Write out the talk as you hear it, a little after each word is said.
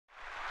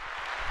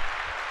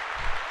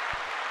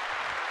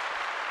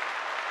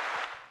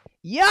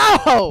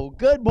Yo,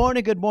 good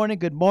morning, good morning,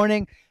 good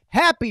morning.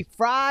 Happy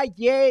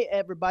Friday,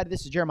 everybody.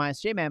 This is JMan,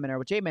 JMan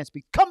with JMan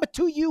Speak, coming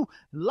to you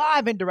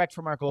live and direct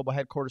from our global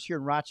headquarters here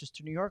in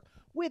Rochester, New York,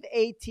 with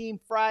a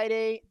Team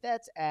Friday.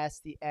 That's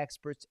Ask the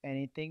Experts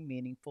Anything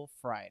Meaningful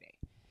Friday.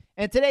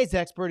 And today's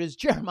expert is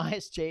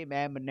Jeremiah's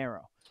JMan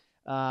Monero.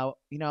 I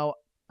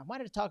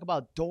wanted to talk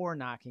about door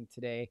knocking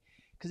today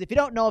because if you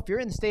don't know, if you're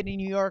in the state of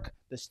New York,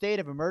 the state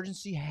of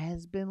emergency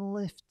has been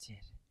lifted.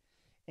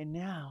 And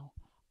now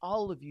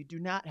all of you do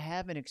not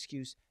have an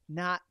excuse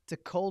not to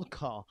cold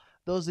call.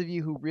 Those of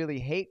you who really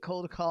hate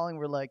cold calling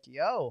were like,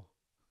 yo,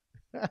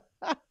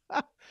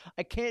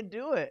 I can't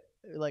do it.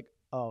 You're like,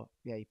 oh,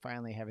 yeah, you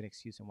finally have an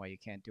excuse on why you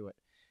can't do it.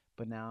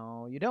 But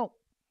now you don't.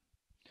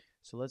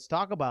 So let's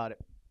talk about it.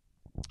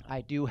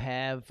 I do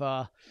have,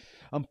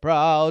 I'm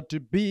proud to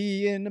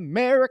be an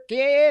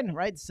American,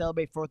 right? To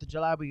celebrate 4th of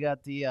July, we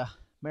got the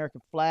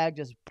American flag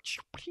just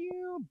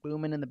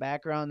booming in the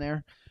background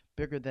there,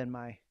 bigger than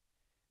my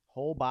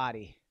whole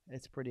body.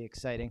 It's pretty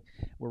exciting.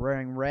 We're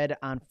wearing red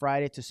on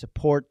Friday to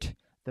support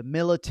the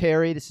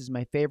military. This is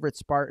my favorite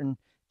Spartan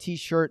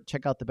t-shirt.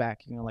 Check out the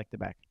back. You're going to like the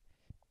back.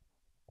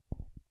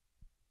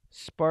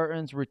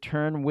 Spartans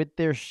return with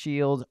their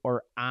shield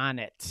or on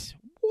it.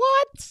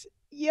 What?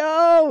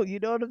 Yo, you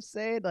know what I'm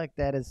saying? Like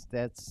that's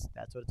what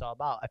it's all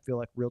about. I feel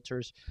like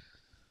realtors,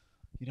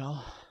 you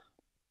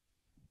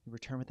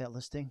return with that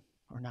listing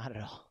or not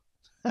at all.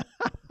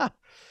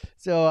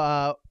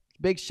 So,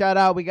 big shout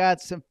out. We got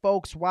some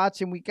folks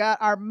watching. We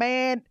got our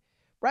man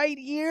right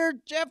here,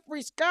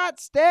 Jeffrey Scott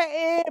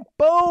Stanton.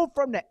 Boom,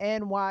 from the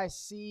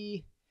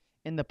NYC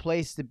in the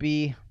place to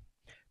be.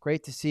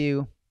 Great to see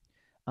you.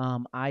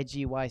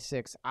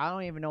 IGY6. I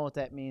don't even know what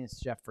that means,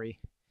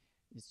 Jeffrey.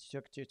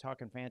 You're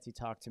talking fancy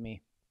talk to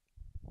me.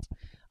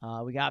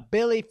 We got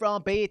Billy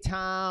from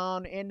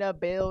Baytown in the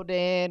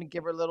building.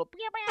 Give her a little.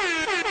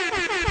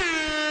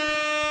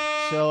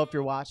 So if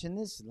you're watching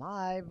this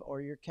live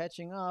or you're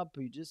catching up,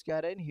 you just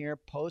got in here,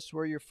 post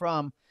where you're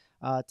from.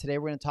 Today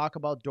we're going to talk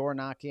about door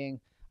knocking.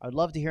 I'd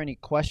love to hear any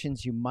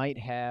questions you might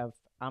have.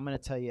 I'm going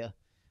to tell you,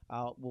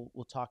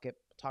 we'll talk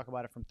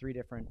about it from 3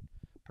 different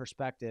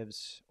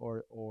perspectives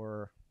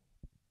or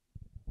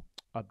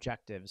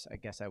objectives, I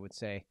guess I would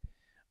say.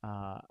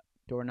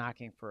 Door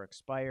knocking for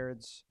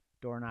expireds,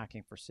 door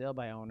knocking for sale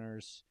by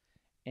owners,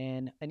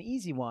 and an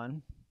easy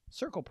one,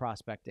 circle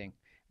prospecting.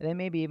 And then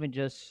maybe even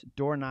just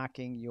door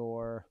knocking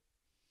your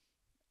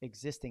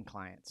existing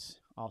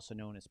clients, also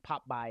known as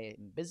pop by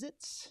and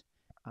visits.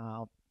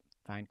 I'll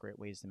find great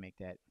ways to make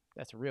that.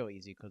 That's real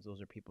easy because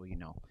those are people you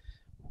know.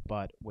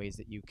 But ways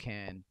that you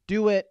can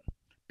do it,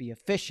 be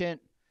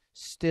efficient,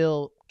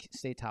 still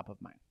stay top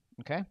of mind.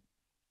 Okay?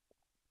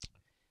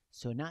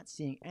 So not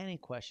seeing any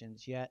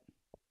questions yet.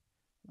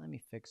 Let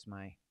me fix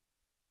my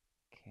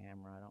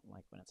camera. I don't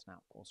like when it's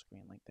not full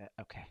screen like that.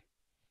 Okay.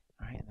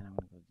 All right, and then I'm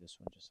going to go to this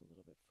one just a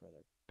little bit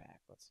further back.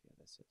 Let's see how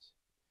this is.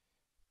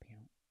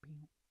 Okay.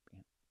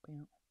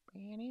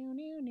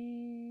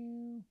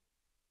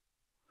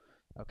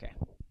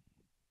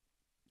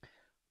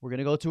 We're going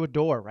to go to a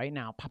door right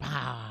now.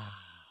 Pa-pa.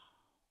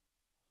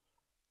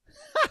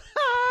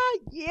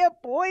 Yeah,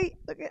 boy.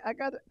 Look at I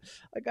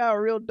got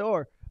a real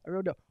door. A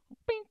real door.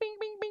 Bing, bing,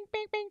 bing, bing,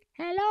 bing, bing.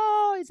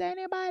 Hello, is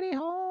anybody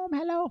home?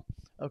 Hello.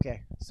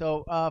 Okay,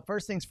 so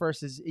first things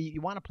first is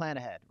you want to plan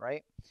ahead,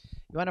 right?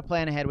 You want to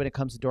plan ahead when it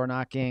comes to door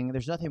knocking.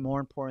 There's nothing more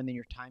important than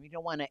your time. You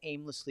don't want to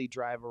aimlessly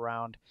drive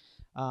around.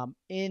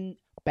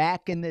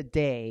 Back in the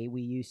day,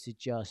 we used to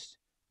just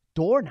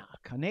door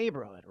knock a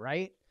neighborhood,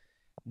 right?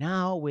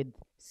 Now with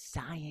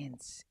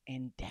science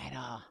and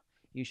data,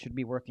 you should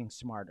be working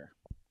smarter.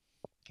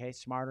 Okay,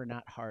 smarter,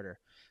 not harder.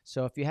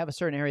 So if you have a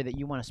certain area that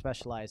you want to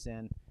specialize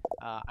in,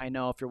 I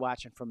know if you're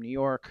watching from New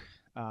York,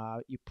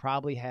 you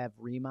probably have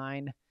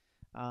Remind.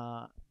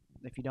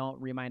 If you don't,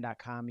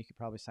 remind.com, you could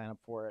probably sign up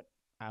for it.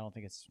 I don't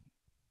think it's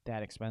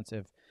that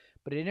expensive.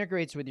 But it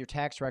integrates with your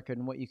tax record,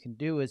 and what you can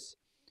do is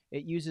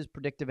it uses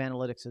predictive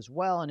analytics as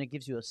well, and it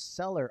gives you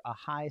a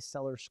high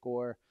seller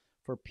score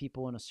for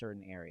people in a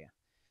certain area.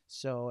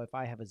 So if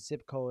I have a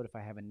zip code, if I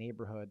have a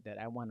neighborhood that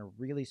I want to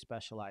really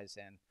specialize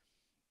in,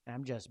 and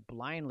I'm just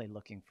blindly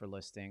looking for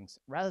listings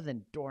rather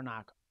than door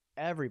knock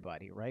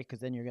everybody, right? Because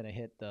then you're going to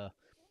hit the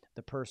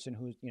person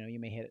who's, you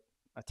may hit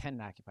a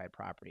tenant occupied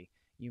property.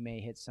 You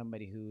may hit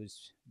somebody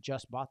who's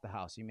just bought the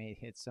house. You may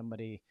hit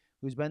somebody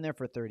who's been there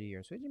for 30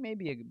 years, which may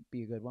be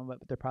a good one, but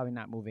they're probably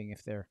not moving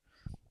if they're,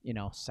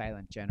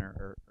 silent gen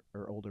or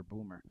older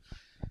boomer.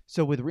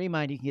 So with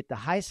Remind, you can get the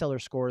high seller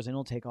scores, and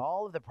it'll take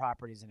all of the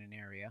properties in an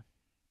area,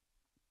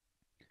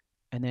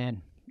 and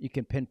then you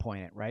can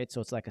pinpoint it, right?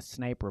 So it's like a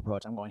sniper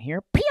approach. I'm going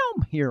here,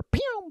 pew, here,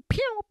 pew,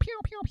 pew, pew,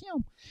 pew,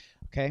 pew.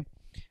 Okay,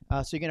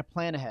 so you're going to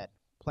plan ahead,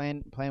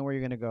 plan where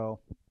you're going to go,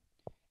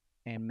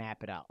 and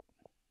map it out.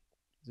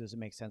 Does it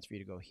make sense for you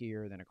to go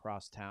here, then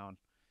across town?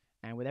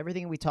 And with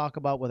everything we talk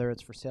about, whether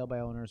it's for sale by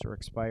owners or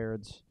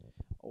expireds,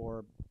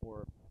 or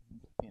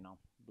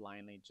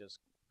blindly just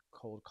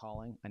cold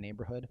calling a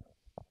neighborhood,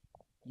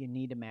 you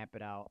need to map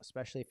it out,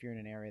 especially if you're in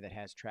an area that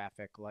has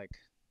traffic. Like,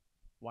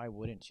 why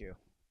wouldn't you?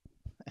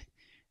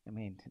 I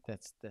mean,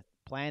 that's the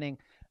planning.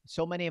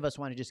 So many of us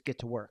want to just get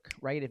to work,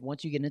 right? If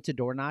once you get into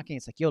door knocking,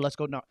 it's like, yo, let's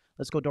go knock,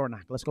 let's go door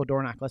knock, let's go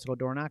door knock, let's go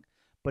door knock.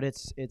 But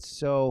it's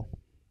so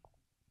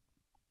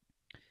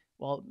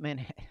well,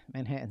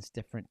 Manhattan's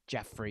different,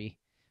 Jeffrey.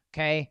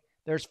 Okay,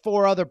 there's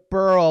four other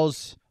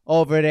boroughs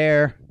over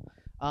there.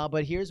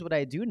 But here's what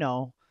I do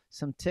know: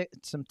 some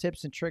tips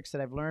and tricks that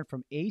I've learned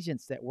from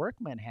agents that work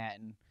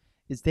Manhattan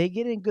is they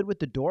get in good with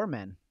the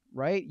doormen,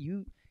 right?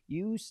 You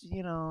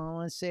know,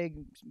 let's say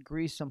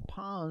grease some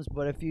palms,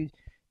 but if you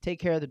take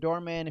care of the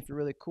doorman, if you're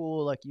really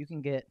cool, like you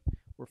can get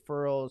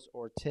referrals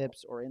or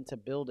tips or into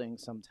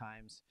buildings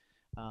sometimes.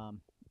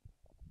 Um,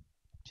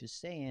 just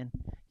saying,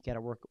 you got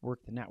to work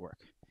the network.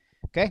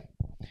 Okay.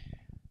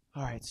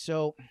 All right.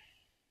 So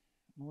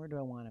where do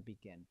I want to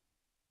begin?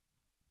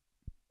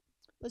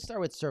 Let's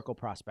start with circle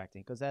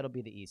prospecting because that'll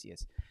be the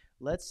easiest.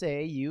 Let's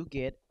say you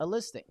get a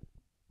listing.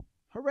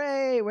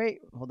 Hooray! Wait,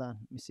 hold on.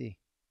 Let me see.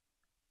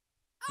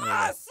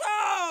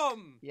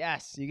 Awesome!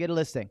 Yes, you get a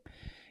listing.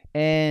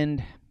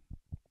 And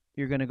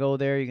you're going to go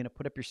there. You're going to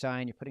put up your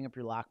sign. You're putting up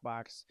your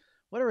lockbox.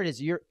 Whatever it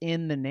is, you're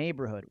in the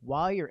neighborhood.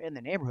 While you're in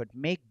the neighborhood,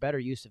 make better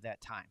use of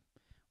that time,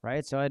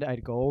 right? So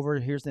I'd go over.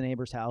 Here's the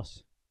neighbor's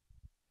house.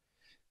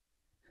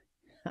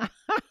 I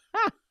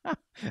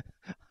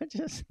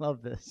just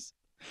love this.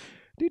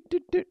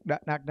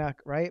 Knock, knock,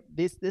 knock, right?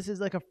 This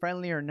is like a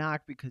friendlier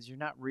knock because you're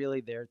not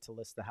really there to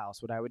list the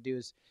house. What I would do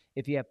is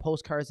if you have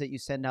postcards that you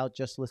send out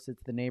just listed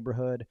to the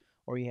neighborhood,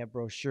 or you have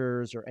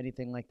brochures or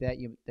anything like that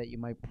you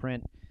might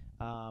print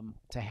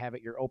to have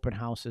at your open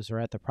houses or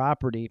at the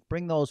property,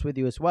 bring those with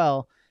you as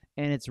well.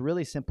 And it's a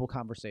really simple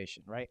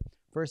conversation, right?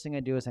 First thing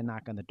I do is I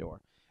knock on the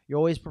door. You're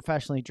always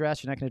professionally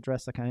dressed. You're not going to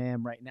dress like I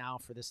am right now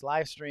for this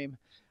live stream,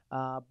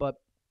 but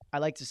I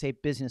like to say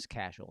business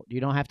casual.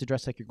 You don't have to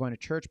dress like you're going to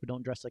church, but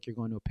don't dress like you're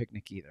going to a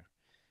picnic either,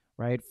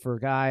 right? For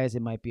guys,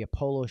 it might be a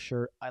polo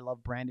shirt. I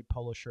love branded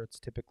polo shirts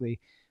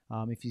typically.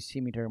 If you see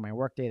me during my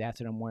workday,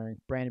 that's what I'm wearing,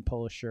 branded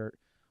polo shirt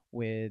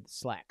with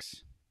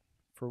slacks.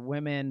 For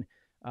women,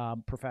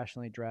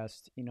 professionally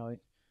dressed, you know,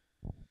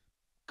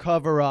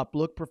 cover up,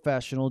 look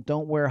professional.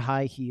 Don't wear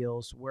high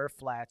heels, wear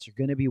flats. You're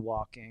going to be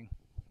walking,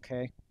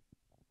 okay?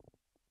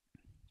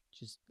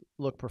 Just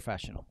look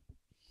professional.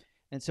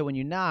 And so when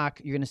you knock,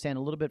 you're going to stand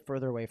a little bit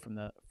further away from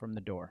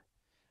the door,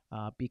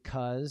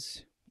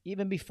 because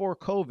even before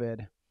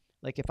COVID,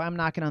 like if I'm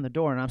knocking on the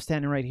door and I'm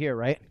standing right here,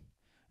 right,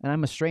 and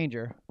I'm a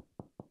stranger,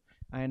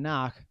 I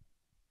knock,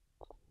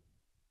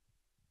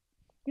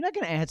 you're not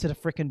going to answer the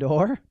freaking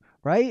door,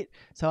 right?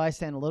 So I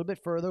stand a little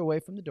bit further away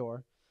from the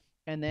door,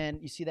 and then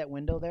you see that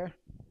window there?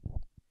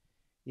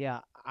 Yeah,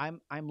 I'm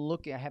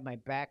looking. I have my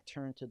back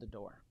turned to the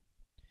door,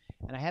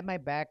 and I have my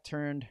back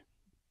turned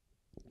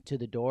to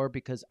the door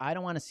because I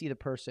don't want to see the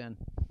person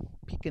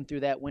peeking through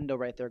that window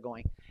right there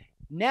going,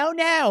 no,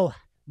 no,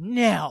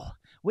 no,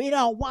 we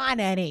don't want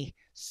any,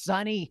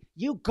 Sonny,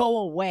 you go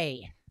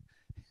away.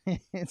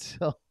 And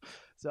so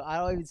I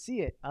don't even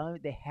see it.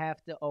 They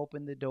have to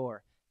open the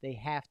door. They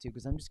have to,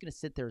 because I'm just going to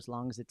sit there as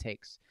long as it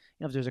takes.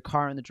 You know, if there's a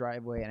car in the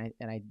driveway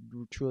and I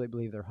truly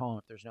believe they're home,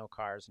 if there's no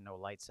cars and no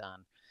lights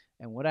on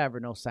and whatever,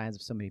 no signs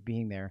of somebody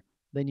being there,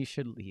 then you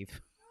should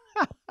leave.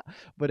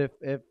 But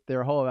if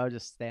they're home, I'll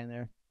just stand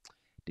there.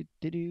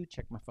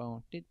 Check my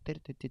phone.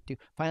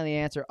 Finally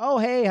answer. Oh,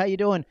 hey, how you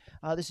doing?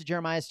 This is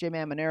Jeremiah,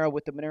 JMan Monero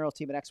with the Monero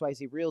team at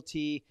XYZ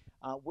Realty.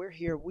 We're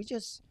here. We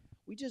just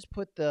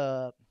put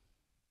the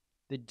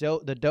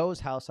Doe's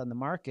house on the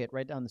market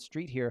right down the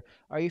street here.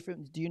 Are you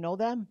from? Do you know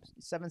them?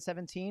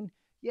 717.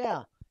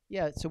 Yeah.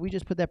 So we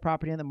just put that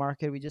property on the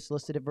market. We just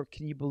listed it for.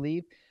 Can you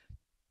believe?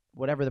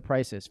 Whatever the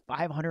price is,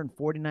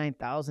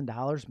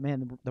 $549,000.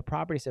 Man, the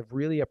properties have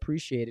really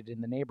appreciated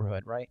in the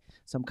neighborhood, right?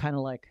 So I'm kind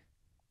of like,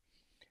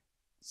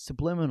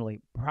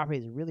 subliminally, property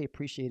is really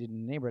appreciated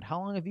in the neighborhood. How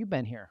long have you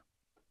been here?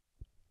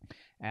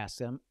 Ask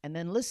them, and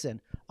then listen.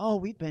 Oh,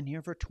 we've been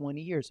here for 20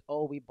 years.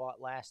 Oh, we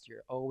bought last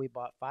year. Oh, we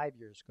bought 5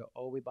 years ago.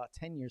 Oh, we bought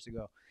 10 years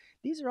ago.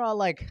 These are all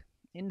like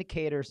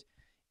indicators.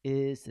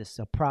 Is this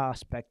a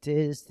prospect?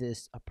 Is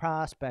this a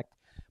prospect?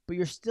 But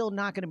you're still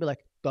not going to be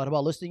like, thought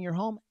about listing your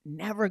home?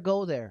 Never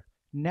go there.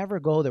 Never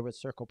go there with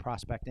circle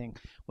prospecting.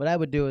 What I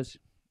would do is,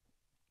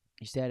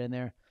 you sat in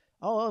there.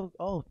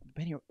 Oh,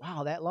 been here.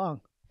 Wow, that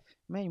long.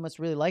 Man, you must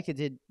really like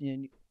it.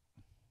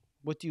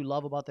 What do you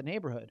love about the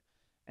neighborhood?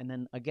 And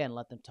then again,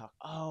 let them talk.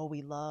 Oh,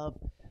 we love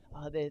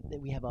that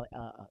we have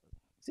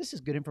this is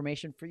good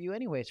information for you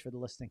anyways for the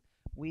listing.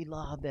 We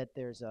love that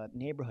there's a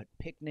neighborhood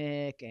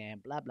picnic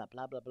and blah, blah,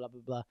 blah, blah, blah,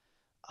 blah, blah.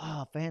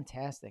 Oh,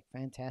 fantastic.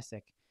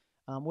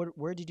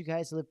 Where did you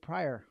guys live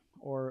prior?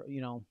 Or,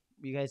 you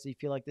guys, do you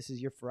feel like this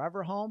is your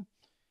forever home?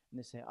 And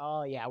they say,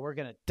 oh, yeah, we're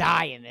going to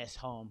die in this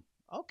home.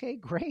 Okay,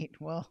 great.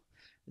 Well,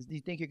 do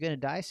you think you're going to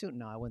die soon?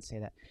 No, I wouldn't say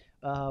that.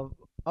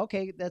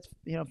 Okay, that's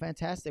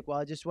fantastic. Well,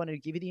 I just wanted to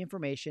give you the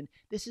information.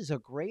 This is a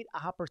great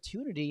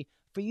opportunity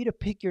for you to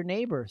pick your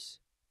neighbors.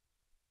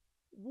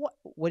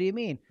 What do you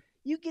mean?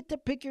 You get to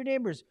pick your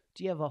neighbors.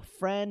 Do you have a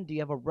friend? Do you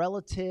have a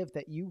relative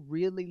that you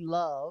really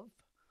love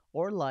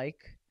or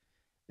like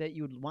that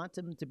you would want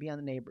them to be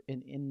on the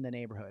in the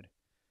neighborhood?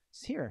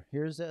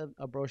 Here's a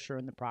brochure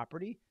in the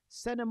property.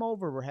 Send them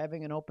over. We're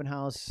having an open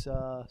house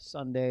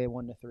Sunday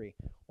 1 to 3.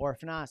 Or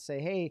if not, say,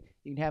 hey,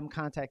 you can have them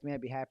contact me.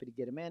 I'd be happy to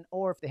get them in.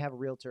 Or if they have a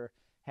realtor,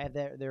 have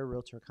their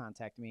realtor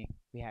contact me.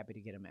 Be happy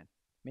to get them in.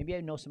 Maybe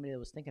I know somebody that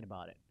was thinking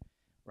about it,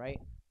 right?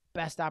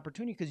 Best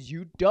opportunity because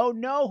you don't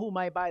know who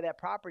might buy that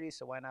property,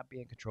 so why not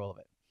be in control of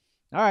it?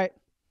 All right.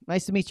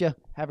 Nice to meet you.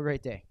 Have a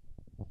great day.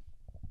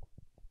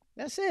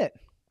 That's it.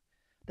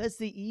 That's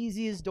the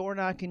easiest door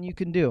knocking you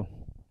can do.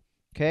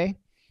 Okay.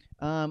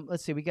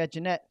 Let's see. We got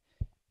Jeanette.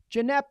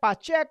 Jeanette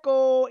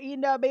Pacheco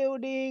in the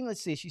building.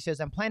 Let's see. She says,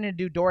 I'm planning to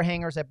do door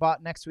hangers I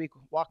bought next week.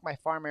 Walk my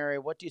farm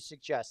area. What do you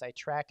suggest? I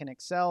track in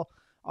Excel.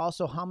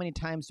 Also, how many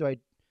times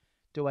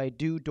do I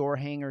do door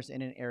hangers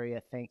in an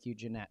area? Thank you,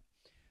 Jeanette.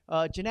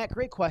 Jeanette,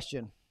 great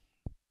question.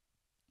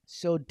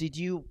 So did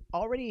you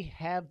already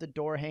have the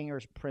door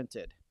hangers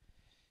printed?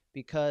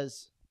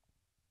 Because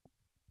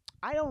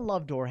I don't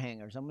love door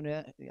hangers.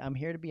 I'm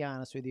here to be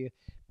honest with you,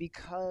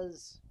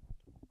 because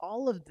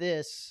all of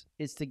this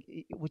is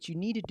what you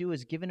need to do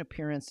is give an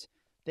appearance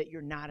that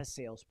you're not a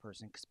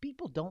salesperson, because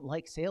people don't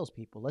like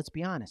salespeople. Let's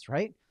be honest,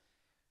 right?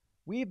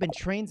 We have been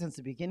trained since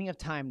the beginning of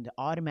time to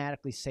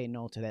automatically say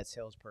no to that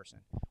salesperson.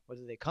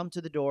 Whether they come to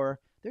the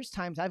door, there's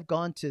times I've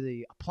gone to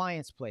the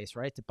appliance place,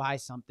 right, to buy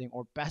something,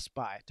 or Best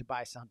Buy to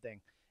buy something,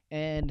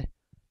 and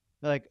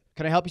they're like,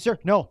 can I help you, sir?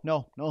 No,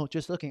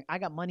 just looking. I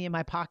got money in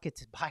my pocket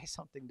to buy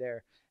something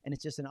there, and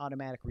it's just an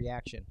automatic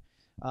reaction.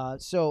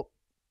 So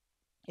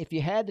if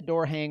you had the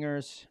door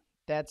hangers,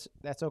 that's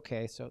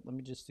okay. So let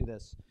me just do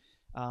this.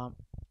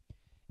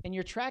 In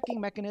your tracking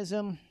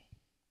mechanism,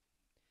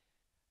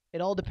 it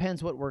all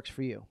depends what works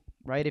for you,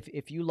 right?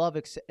 If you love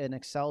an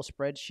Excel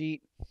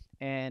spreadsheet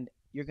and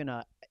you're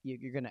gonna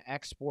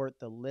export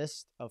the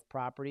list of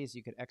properties,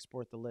 you could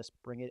export the list,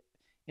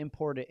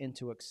 import it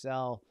into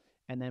Excel,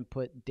 and then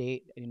put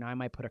date. I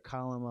might put a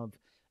column of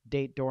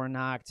date door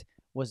knocked.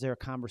 Was there a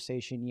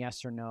conversation?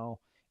 Yes or no?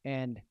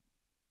 And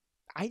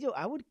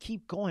I would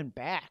keep going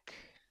back.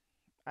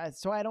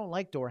 So I don't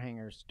like door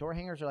hangers. Door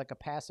hangers are like a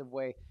passive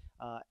way.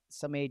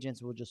 Some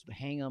agents will just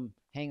hang them,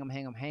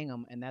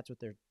 and that's what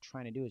they're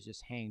trying to do, is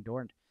just hang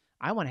door.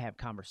 I want to have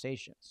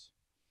conversations,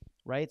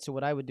 right? So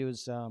what I would do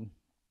is,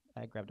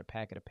 I grabbed a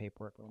packet of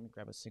paperwork. Let me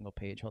grab a single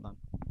page. Hold on.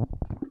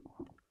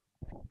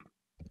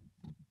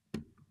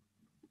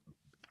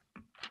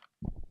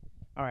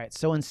 All right.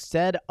 So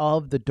instead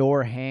of the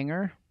door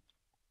hanger,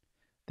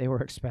 they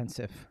were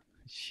expensive.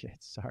 Shit.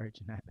 Sorry,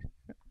 Jeanette.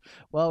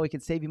 Well, we can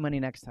save you money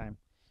next time,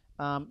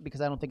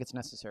 because I don't think it's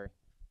necessary.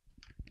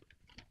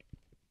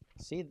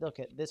 See, look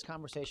at this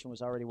conversation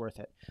was already worth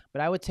it.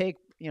 But I would take,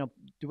 do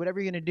whatever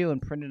you're going to do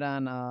and print it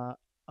on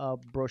a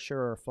brochure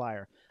or a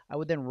flyer. I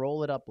would then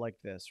roll it up like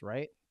this,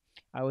 right?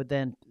 I would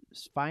then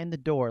find the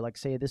door, like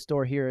say this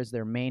door here is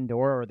their main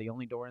door or the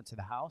only door into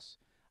the house.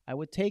 I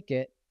would take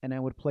it and I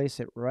would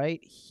place it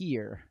right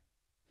here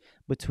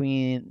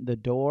between the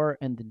door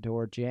and the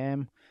door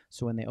jamb.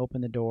 So when they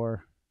open the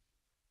door,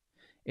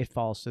 it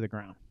falls to the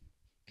ground.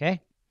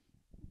 Okay?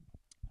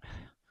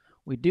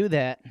 We do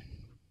that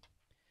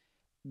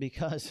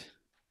because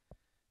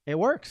it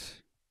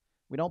works.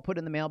 We don't put it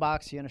in the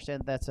mailbox. You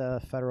understand that's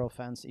a federal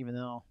offense, even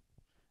though,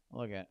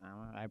 look at,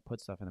 I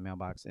put stuff in the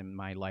mailbox in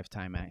my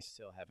lifetime and I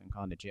still haven't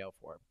gone to jail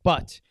for it.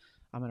 But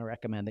I'm going to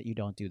recommend that you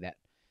don't do that.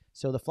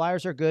 So the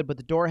flyers are good, but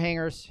the door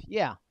hangers,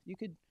 yeah, you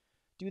could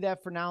do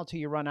that for now until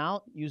you run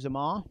out. Use them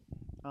all.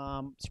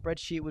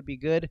 Spreadsheet would be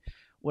good.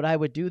 What I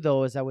would do,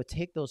 though, is I would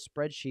take those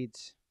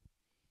spreadsheets,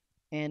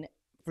 and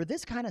for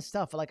this kind of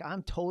stuff, like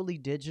I'm totally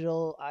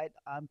digital.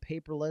 I'm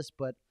paperless,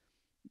 but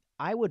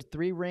I would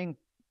 3-ring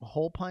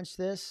hole punch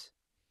this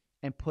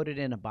and put it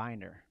in a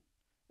binder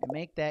and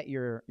make that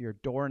your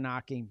door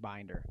knocking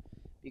binder,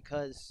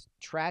 because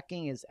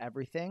tracking is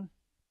everything,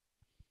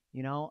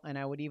 and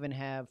I would even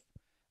have,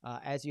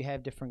 as you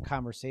have different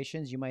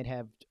conversations, you might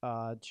have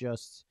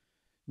just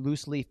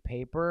loose leaf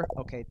paper.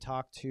 Okay,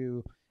 talk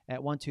to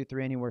at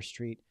 123 Anywhere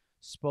Street,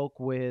 spoke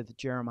with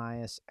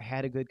Jeremiah,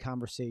 had a good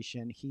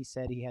conversation. He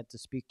said he had to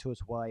speak to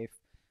his wife.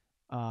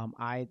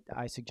 I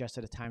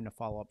suggested a time to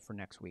follow up for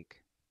next week.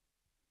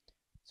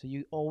 So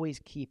you always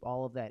keep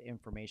all of that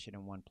information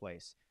in one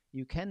place.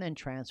 You can then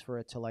transfer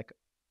it to like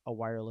a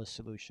wireless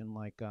solution,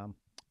 like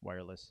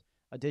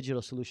a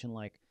digital solution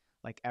like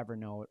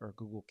Evernote or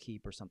Google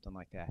Keep or something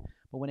like that.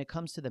 But when it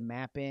comes to the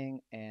mapping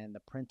and the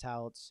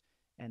printouts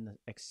and the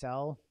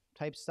Excel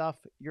type stuff,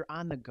 you're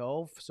on the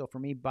go. So for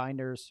me,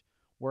 binders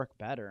work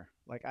better.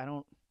 Like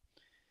it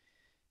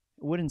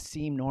wouldn't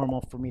seem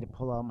normal for me to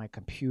pull out my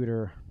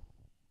computer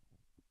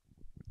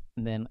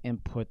and then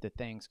input the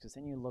things, because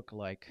then you look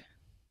like,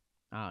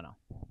 I don't know.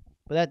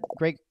 But that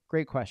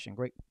great question.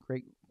 Great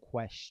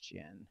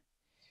question.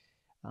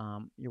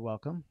 You're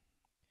welcome.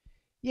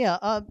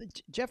 Yeah,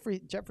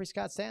 Jeffrey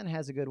Scott Stanton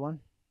has a good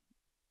one.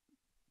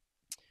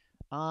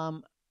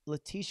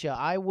 Letitia,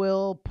 I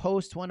will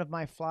post one of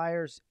my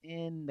flyers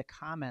in the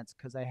comments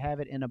because I have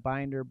it in a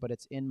binder, but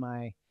it's in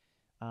my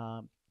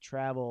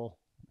travel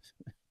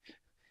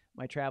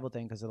my travel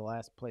thing, because of the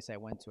last place I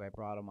went to, I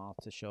brought them all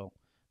to show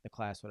the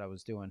class what I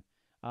was doing.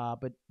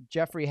 But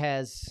Jeffrey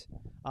has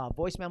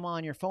voice memo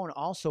on your phone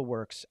also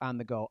works on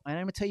the go. And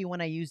I'm gonna tell you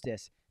when I use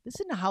this.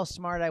 Listen to how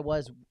smart I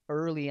was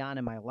early on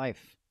in my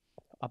life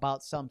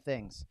about some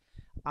things.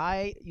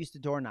 I used to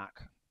door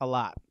knock a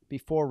lot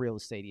before real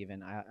estate.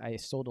 Even I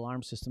sold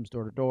alarm systems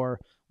door to door.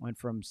 Went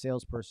from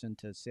salesperson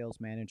to sales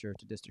manager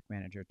to district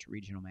manager to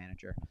regional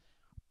manager.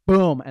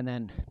 Boom, and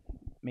then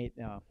made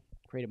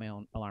created my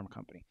own alarm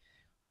company.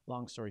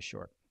 Long story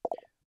short,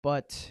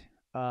 but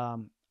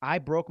I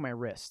broke my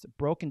wrist,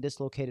 broke and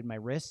dislocated my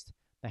wrist.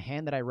 The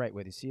hand that I write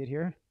with, you see it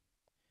here?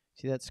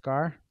 See that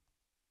scar?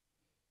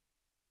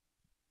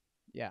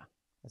 Yeah,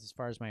 that's as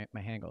far as my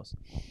hand goes.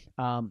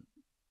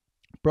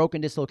 Broke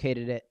and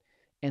dislocated it,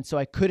 and so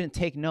I couldn't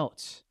take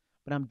notes.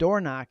 But I'm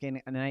door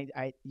knocking,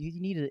 and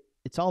you need to.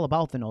 It's all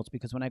about the notes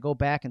because when I go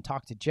back and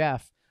talk to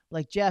Jeff,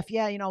 like Jeff,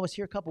 yeah, I was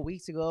here a couple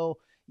weeks ago.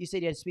 You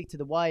said you had to speak to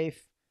the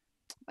wife.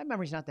 My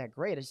memory's not that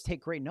great. I just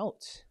take great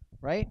notes,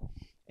 right?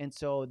 And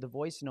so the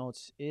voice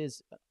notes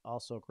is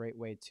also a great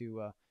way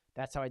to.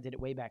 That's how I did it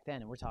way back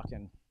then, and we're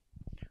talking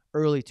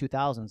early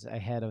 2000s. I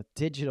had a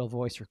digital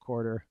voice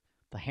recorder,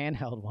 the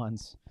handheld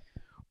ones.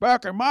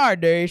 Back in my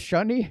day,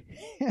 Sonny.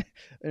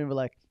 And we're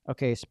like,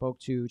 okay, spoke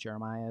to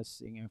Jeremiah,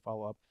 singing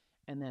follow up.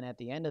 And then at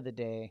the end of the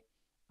day,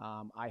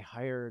 I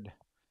hired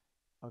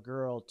a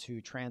girl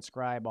to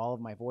transcribe all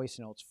of my voice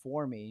notes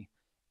for me.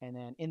 And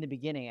then in the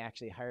beginning, I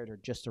actually hired her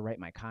just to write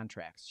my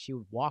contracts. She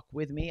would walk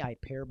with me.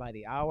 I'd pay her by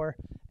the hour.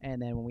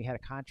 And then when we had a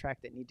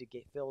contract that needed to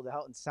get filled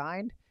out and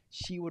signed,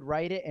 she would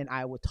write it and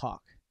I would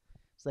talk.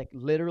 It's like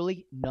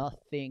literally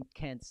nothing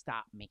can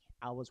stop me.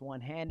 I was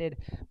one-handed.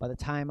 By the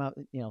time,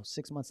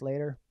 6 months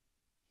later,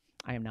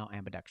 I am now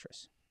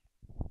ambidextrous.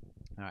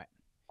 All right.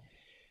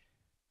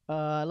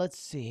 Let's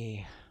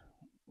see.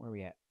 Where are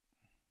we at?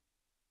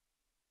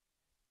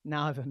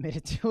 Now I've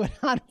admitted to it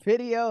on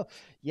video.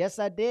 Yes,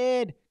 I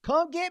did.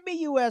 Come get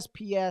me,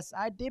 USPS.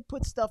 I did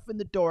put stuff in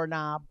the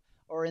doorknob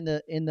or in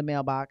the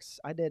mailbox.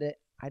 I did it.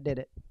 How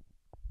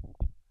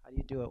do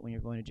you do it when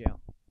you're going to jail?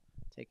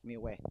 Take me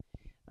away.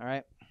 All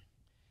right.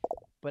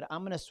 But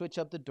I'm going to switch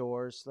up the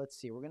doors. Let's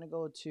see. We're going to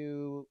go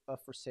to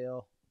for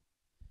sale.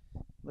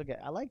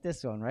 I like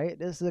this one, right?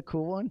 This is a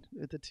cool one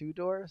with the 2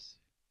 doors.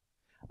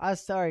 I'm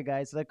sorry,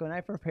 guys. Like when I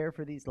prepare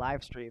for these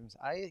live streams,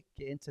 I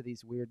get into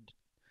these weird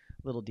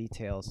little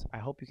details. I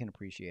hope you can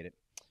appreciate it.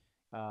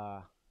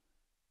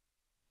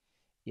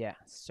 Yeah,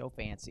 so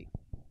fancy.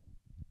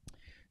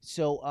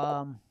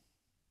 So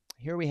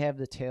here we have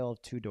the tale of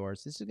 2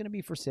 doors. This is going to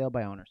be for sale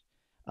by owners.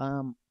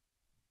 I'm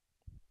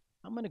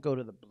going to go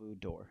to the blue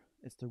door.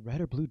 It's the red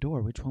or blue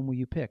door. Which one will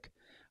you pick?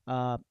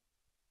 But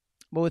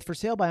with for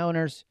sale by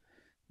owners,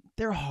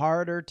 they're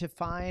harder to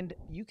find.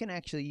 You can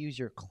actually use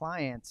your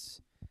clients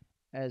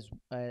as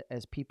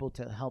people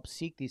to help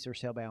seek these for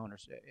sale by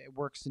owners. It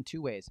works in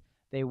 2 ways.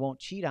 They won't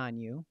cheat on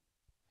you,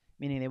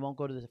 meaning they won't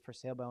go to the for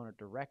sale by owner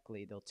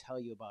directly. They'll tell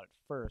you about it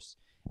first,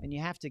 and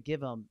you have to give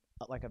them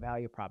like a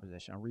value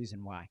proposition, a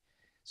reason why.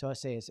 So I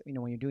say,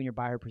 when you're doing your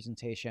buyer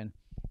presentation,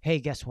 hey,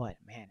 guess what,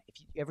 man? If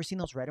you ever seen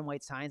those red and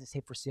white signs that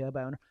say for sale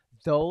by owner,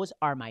 those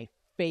are my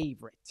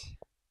favorite.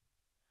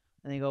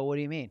 And they go, what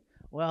do you mean?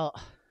 Well,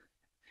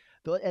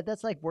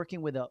 that's like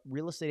working with a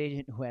real estate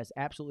agent who has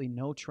absolutely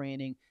no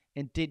training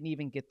and didn't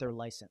even get their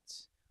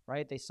license,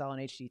 right? They saw an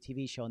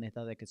HGTV show and they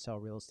thought they could sell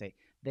real estate.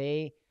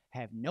 They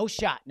have no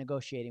shot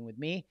negotiating with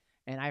me,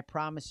 and I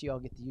promise you I'll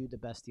get you the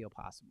best deal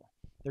possible.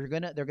 They're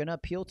gonna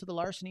appeal to the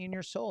larceny in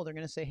your soul. They're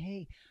gonna say,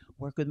 hey,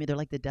 work with me. They're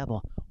like the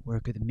devil.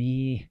 Work with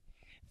me.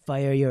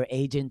 Fire your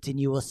agent and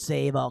you will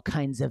save all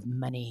kinds of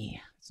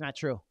money. It's not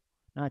true.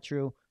 Not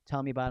true.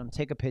 Tell me about them.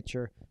 Take a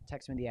picture.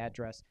 Text me the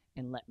address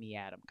and let me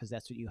add them because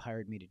that's what you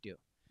hired me to do,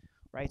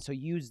 right? So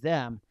use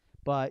them.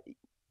 But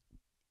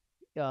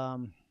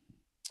Zillow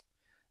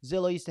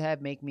used to have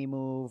Make Me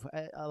Move.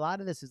 A lot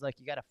of this is like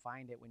you got to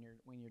find it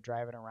when you're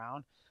driving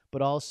around.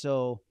 But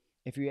also,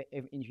 if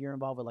you're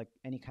involved with like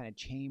any kind of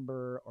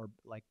chamber or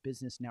like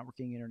Business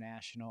Networking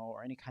International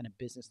or any kind of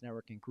business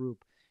networking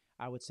group,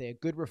 I would say a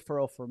good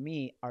referral for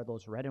me are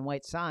those red and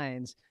white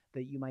signs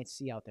that you might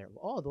see out there.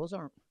 Oh, those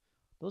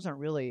aren't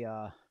really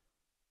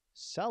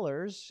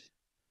sellers,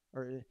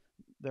 or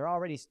they're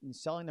already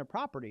selling their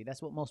property.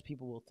 That's what most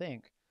people will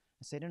think.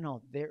 I say,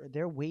 no,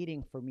 they're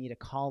waiting for me to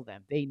call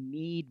them. They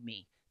need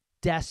me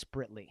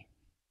desperately.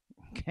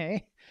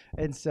 Okay,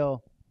 and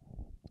so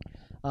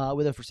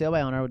with a for sale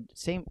by owner,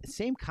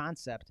 same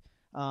concept.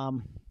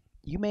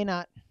 You may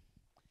not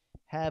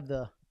have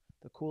the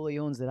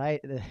coolions that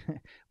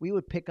we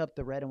would pick up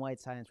the red and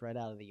white signs right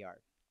out of the yard.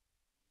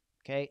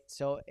 Okay,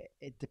 so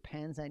it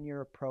depends on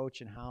your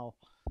approach and how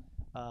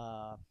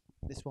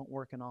this won't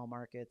work in all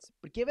markets,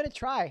 but give it a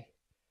try.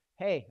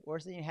 Hey,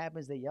 worst thing that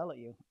happens, they yell at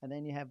you, and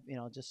then you have,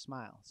 just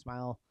smile.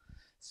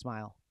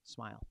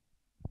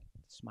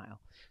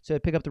 So I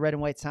pick up the red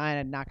and white sign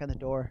and knock on the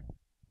door.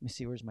 Let me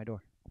see, where's my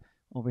door?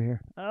 Over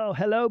here. Oh,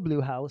 hello,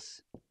 Blue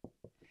House.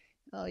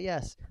 Oh,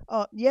 yes.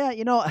 Oh, yeah,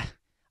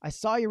 I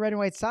saw your red and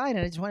white sign,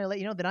 and I just want to let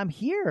you know that I'm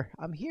here.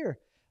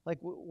 Like,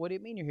 what do you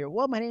mean you're here?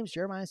 Well, my name's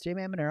JMan. It's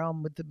JMan Monero.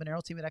 I'm with the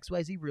Monero team at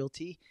XYZ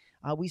Realty.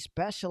 We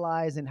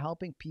specialize in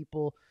helping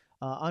people,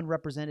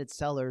 unrepresented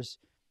sellers,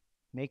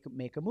 make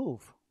a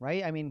move,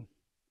 right? I mean,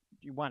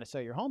 you want to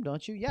sell your home,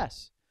 don't you?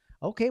 Yes.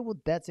 Okay, well,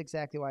 that's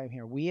exactly why I'm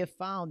here. We have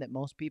found that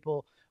most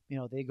people,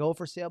 they go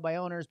for sale by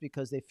owners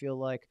because they feel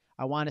like,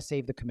 I want to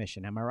save the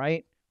commission. Am I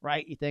right?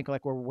 Right? You think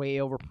like we're way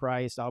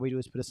overpriced. All we do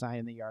is put a sign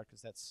in the yard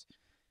because that's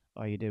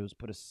all you did was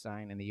put a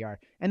sign in the yard.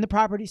 And the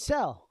properties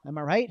sell. Am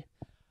I right?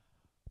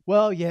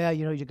 Well, yeah,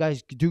 you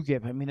guys do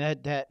give. I mean,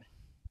 that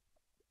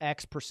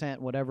X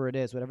percent, whatever it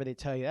is, whatever they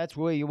tell you, that's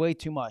way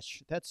too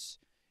much. That's,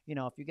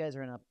 if you guys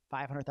are in a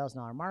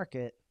 $500,000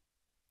 market,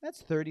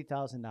 that's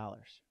 $30,000,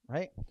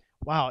 right?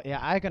 Wow, yeah,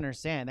 I can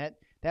understand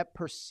that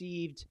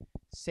perceived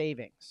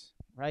savings,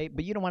 right?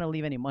 But you don't want to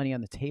leave any money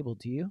on the table,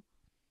 do you?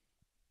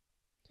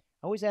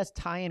 I always ask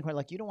tie-in,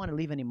 like, you don't want to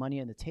leave any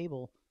money on the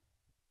table,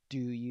 do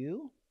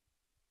you?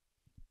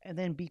 And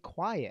then be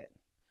quiet.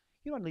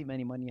 You don't want to leave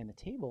any money on the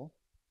table,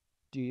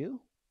 do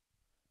you?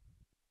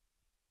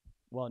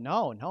 Well,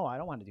 no, I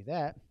don't want to do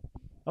that.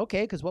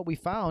 Okay, because what we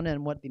found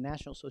and what the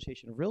National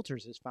Association of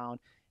Realtors has found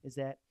is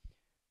that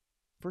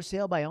for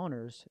sale by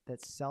owners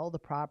that sell the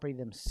property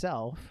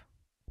themselves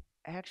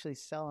actually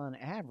sell on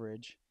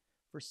average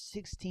for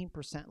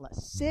 16%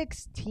 less.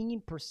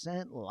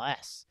 16%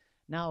 less.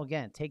 Now,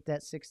 again, take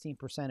that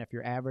 16%. If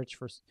your average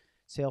for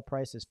sale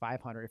price is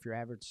 $500, if your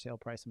average sale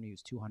price, I'm going to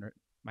use $200,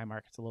 my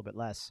market's a little bit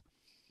less,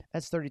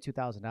 that's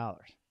 $32,000,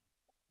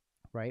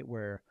 right?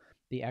 Where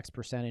the X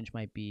percentage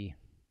might be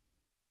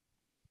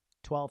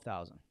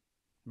 $12,000,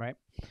 right?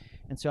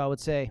 And so I would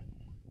say,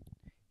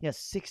 yeah,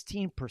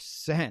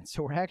 16%.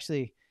 So we're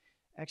actually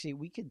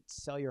we could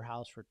sell your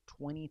house for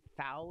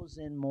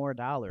 $20,000 more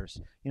dollars.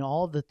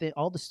 All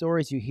the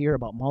stories you hear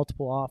about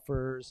multiple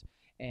offers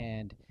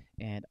and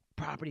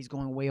properties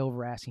going way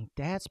over asking.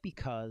 That's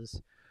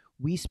because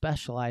we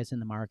specialize in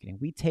the marketing.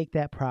 We take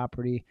that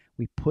property,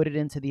 we put it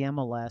into the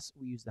MLS,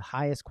 we use the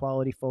highest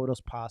quality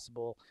photos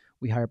possible.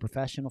 We hire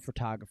professional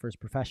photographers,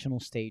 professional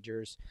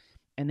stagers,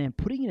 and then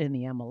putting it in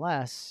the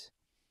MLS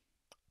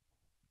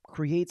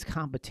creates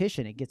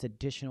competition. It gets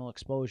additional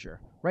exposure.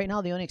 Right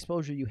now, the only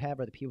exposure you have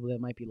are the people that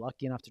might be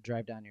lucky enough to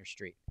drive down your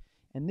street.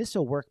 And this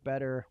will work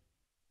better,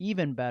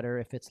 even better,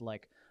 if it's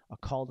like a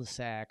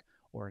cul-de-sac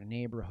or a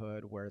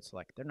neighborhood where it's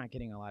like they're not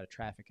getting a lot of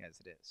traffic as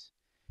it is.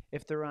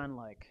 If they're on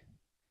like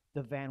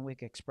the Van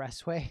Wyck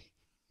Expressway,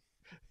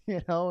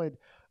 in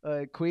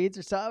Queens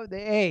or something,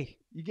 hey,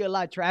 you get a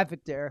lot of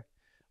traffic there.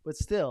 But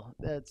still,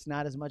 that's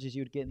not as much as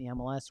you would get in the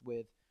MLS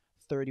with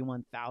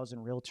 31,000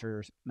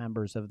 realtors,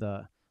 members of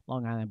the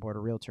Long Island Board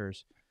of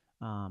Realtors.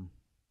 I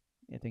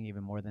think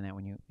even more than that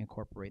when you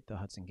incorporate the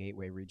Hudson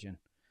Gateway region.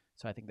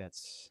 So I think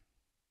that's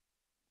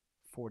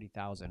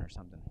 40,000 or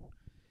something.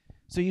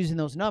 So using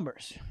those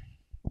numbers.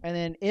 And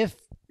then if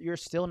you're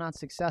still not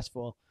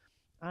successful,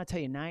 I'm going to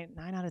tell you 9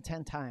 out of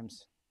 10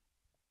 times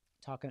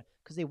talking,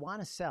 because they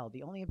want to sell.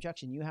 The only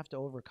objection you have to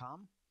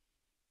overcome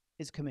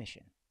is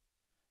commission.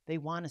 They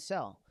want to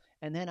sell.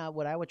 And then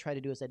what I would try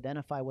to do is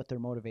identify what their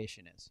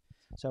motivation is.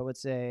 So I would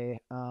say,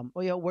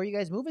 where are you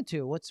guys moving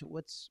to?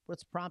 What's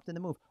prompting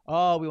the move?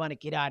 Oh, we want to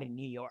get out of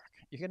New York.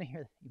 You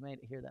might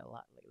hear that a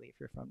lot lately if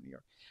you're from New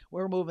York.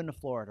 We're moving to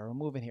Florida, or we're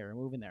moving here,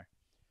 we're moving there.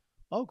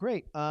 Oh,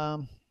 great.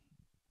 Do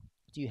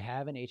you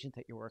have an agent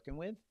that you're working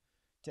with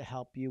to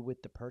help you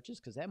with the purchase?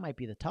 Because that might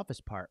be the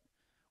toughest part,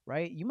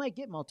 right? You might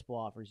get multiple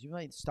offers.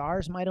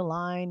 Stars might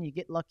align. You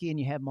get lucky and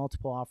you have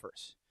multiple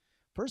offers.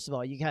 First of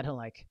all, you got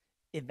to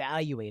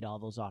evaluate all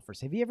those offers.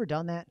 Have you ever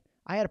done that?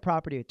 I had a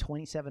property with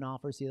 27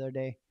 offers the other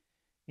day.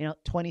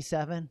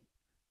 27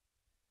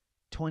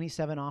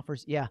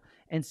 offers. Yeah.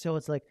 And so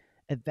it's like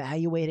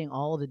evaluating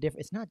all of the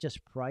different, it's not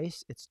just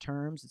price, it's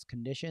terms, it's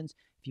conditions.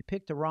 If you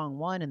pick the wrong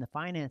one and the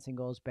financing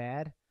goes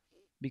bad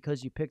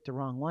because you picked the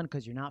wrong one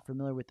because you're not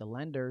familiar with the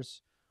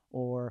lenders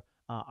or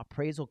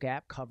appraisal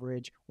gap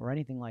coverage or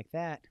anything like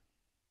that,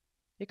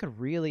 it could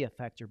really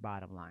affect your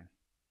bottom line.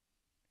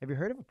 Have you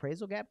heard of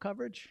appraisal gap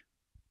coverage?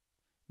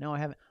 No, I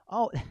haven't.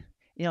 Oh,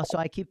 so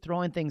I keep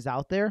throwing things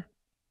out there.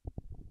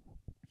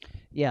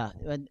 Yeah.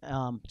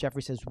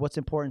 Jeffrey says, what's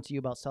important to you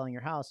about selling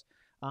your house?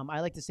 I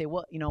like to say,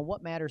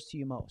 what matters to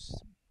you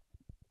most?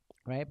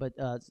 Right. But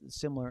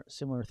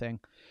similar thing.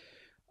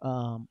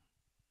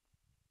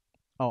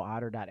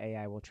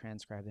 Otter.ai will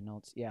transcribe the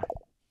notes. Yeah.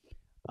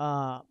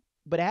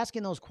 But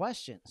asking those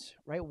questions,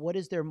 right? What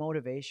is their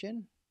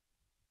motivation?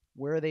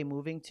 Where are they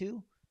moving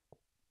to?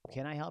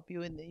 Can I help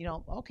you? And,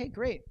 okay,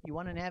 great. You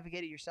want to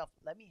navigate it yourself.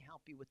 Let me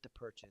help you with the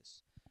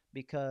purchase,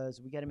 because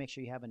we got to make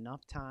sure you have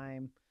enough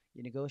time.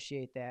 You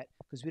negotiate that,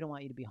 because we don't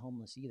want you to be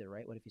homeless either,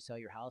 right? What if you sell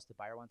your house, the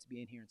buyer wants to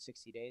be in here in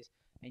 60 days,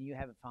 and you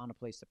haven't found a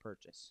place to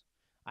purchase?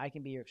 I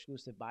can be your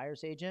exclusive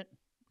buyer's agent.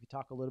 We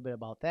talk a little bit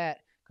about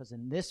that, because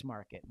in this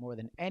market, more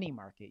than any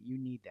market, you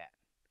need that.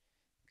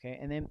 Okay,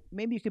 and then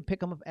maybe you could pick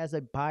them up as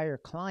a buyer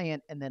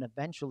client, and then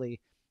eventually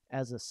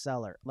as a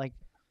seller.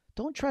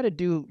 Don't try to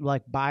do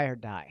buy or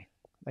die.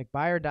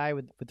 Buy or die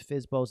with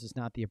FSBOs is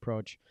not the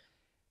approach.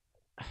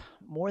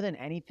 More than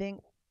anything,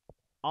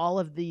 all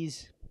of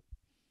these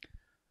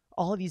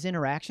all of these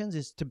interactions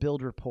is to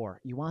build rapport.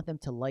 You want them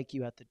to like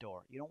you at the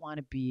door. You don't want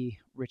to be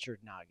Richard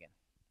Noggin,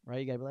 right?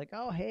 You got to be like,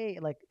 oh, hey,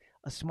 like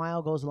a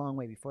smile goes a long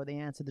way before they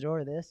answer the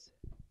door. This,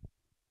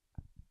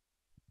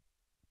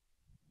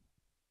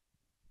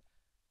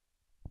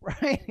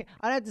 right?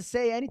 I don't have to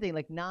say anything.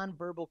 Like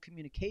nonverbal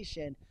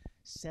communication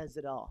says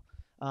it all.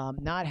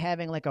 Not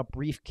having like a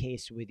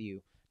briefcase with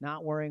you,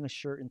 not wearing a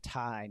shirt and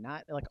tie,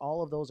 not like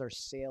all of those are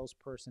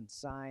salesperson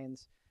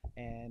signs,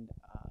 and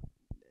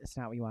it's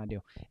not what you want to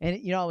do.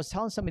 And I was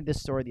telling somebody this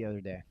story the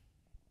other day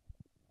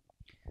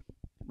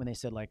when they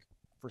said like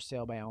for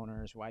sale by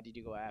owners, why did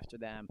you go after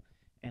them?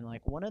 And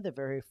like one of the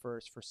very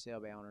first for sale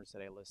by owners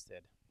that I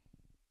listed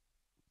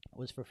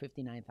was for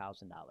 $59,000.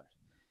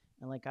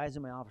 And like guys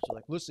in my office are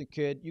like, listen,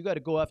 kid, you got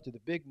to go after the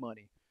big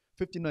money.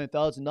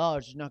 $59,000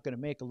 is not going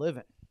to make a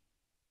living.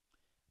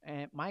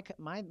 And my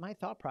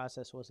thought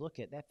process was, look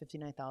at that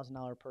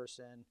 $59,000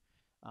 person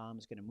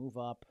is going to move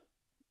up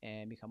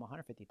and become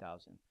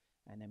 $150,000,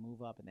 and then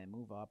move up and then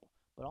move up.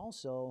 But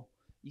also,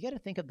 you got to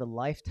think of the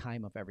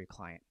lifetime of every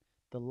client,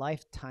 the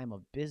lifetime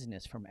of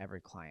business from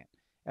every client.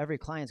 Every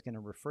client's going to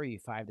refer you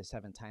 5 to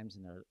 7 times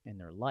in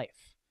their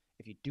life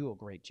if you do a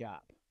great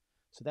job.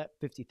 So that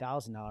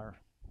 $50,000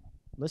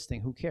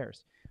 listing, who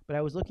cares? But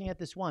I was looking at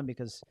this one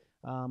because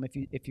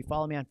if you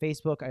follow me on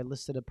Facebook, I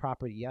listed a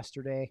property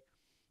yesterday.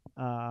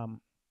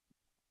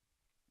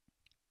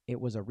 It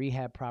was a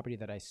rehab property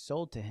that I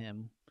sold to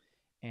him,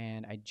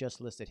 and I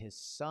just listed his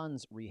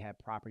son's rehab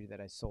property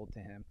that I sold to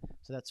him.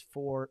 So that's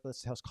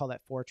let's call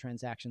that 4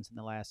 transactions in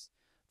the last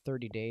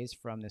 30 days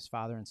from this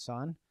father and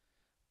son.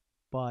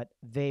 But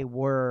they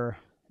were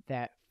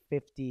that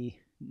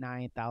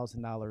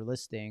 $59,000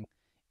 listing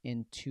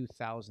in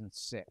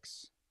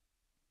 2006.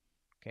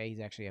 Okay, he's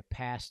actually a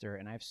pastor,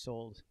 and I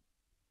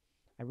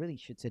really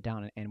should sit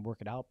down and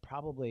work it out,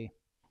 probably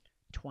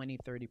 20,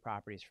 30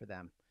 properties for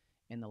them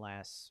in the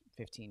last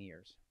 15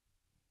 years.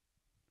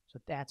 So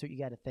that's what you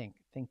got to think.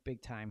 Think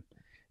big time.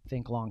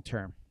 Think long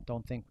term.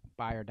 Don't think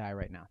buy or die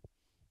right now.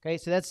 Okay,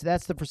 so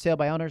that's the for sale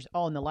by owners.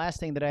 Oh, and the last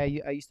thing that I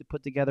used to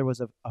put together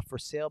was a for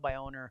sale by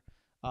owner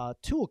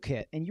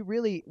toolkit. And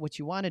what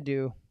you want to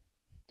do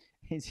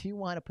is you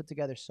want to put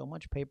together so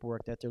much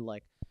paperwork that they're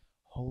like,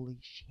 holy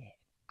shit,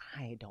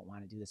 I don't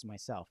want to do this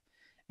myself.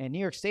 And New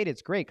York State,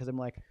 it's great because I'm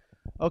like,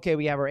 okay,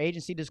 we have our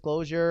agency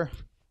disclosure.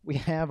 We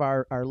have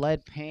our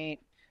lead paint.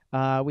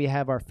 We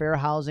have our fair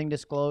housing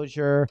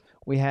disclosure.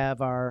 We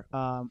have our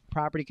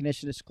property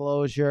condition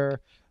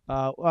disclosure.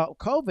 Well,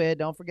 COVID,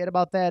 don't forget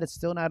about that. It's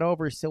still not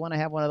over. You still want to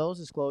have one of those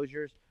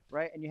disclosures,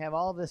 right? And you have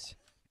all this.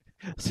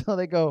 So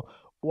they go,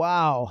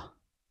 wow.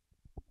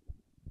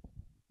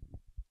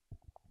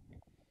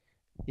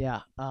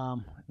 Yeah,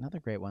 another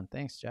great one.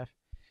 Thanks, Jeff.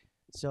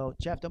 So,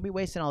 Jeff, don't be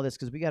wasting all this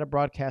because we got a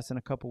broadcast in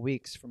a couple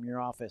weeks from your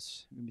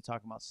office. We're going to be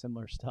talking about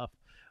similar stuff.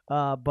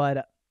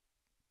 But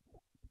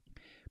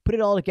put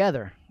it all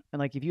together. And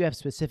like if you have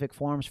specific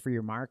forms for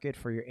your market,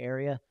 for your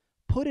area,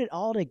 put it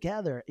all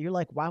together. You're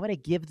like, why would I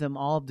give them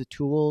all of the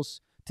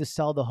tools to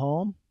sell the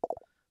home?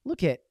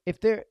 Look at if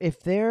they're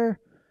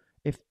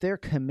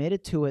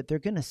committed to it, they're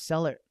going to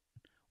sell it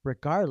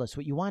regardless.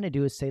 What you want to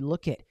do is say,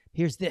 look at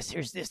here's this.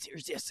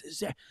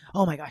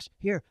 Oh my gosh,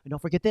 here, and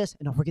don't forget this,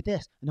 and don't forget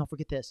this, and don't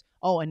forget this.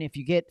 Oh, and if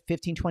you get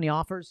 15, 20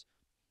 offers,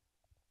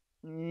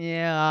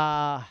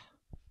 yeah,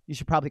 you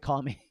should probably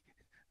call me.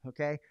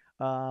 Okay.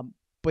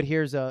 But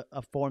here's a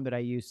form that I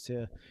use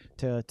to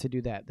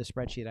do that. The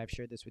spreadsheet, I've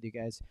shared this with you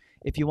guys.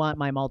 If you want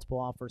my multiple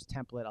offers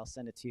template, I'll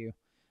send it to you.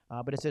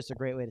 But it's just a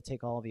great way to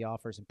take all of the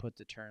offers and put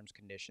the terms,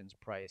 conditions,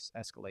 price,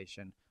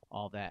 escalation,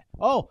 all that.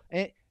 Oh,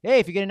 hey,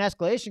 if you get an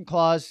escalation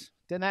clause,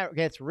 then that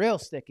gets real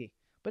sticky.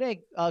 But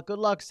hey, good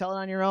luck selling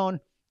on your own.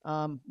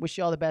 Wish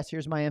you all the best.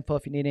 Here's my info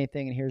if you need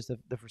anything, and here's the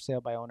for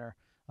sale by owner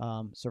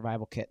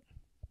survival kit.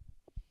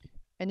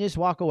 And just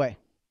walk away,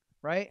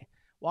 right?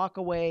 Walk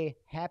away,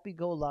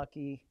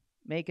 happy-go-lucky.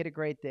 Make it a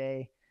great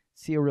day.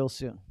 See you real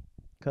soon,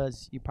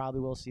 because you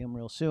probably will see them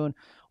real soon,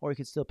 or you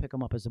can still pick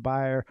them up as a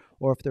buyer,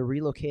 or if they're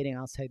relocating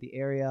outside the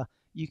area,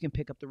 you can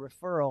pick up the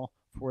referral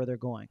for where they're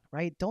going,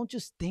 right? Don't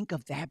just think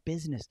of that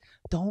business.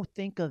 Don't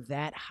think of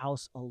that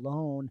house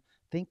alone.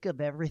 Think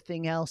of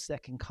everything else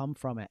that can come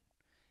from it,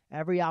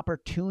 every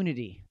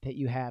opportunity that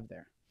you have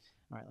there.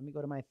 All right, let me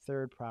go to my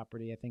third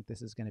property. I think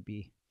this is going to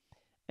be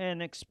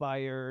an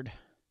expired,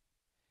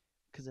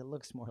 because it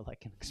looks more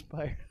like an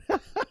expired.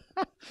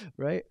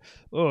 Right?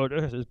 Oh,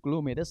 this is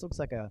gloomy. This looks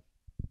like a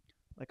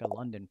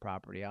London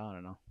property. I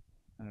don't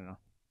know.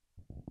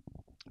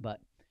 But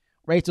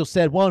Rachel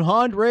said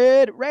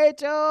 100.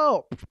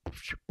 Rachel.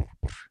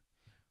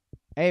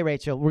 Hey,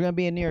 Rachel, we're gonna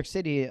be in New York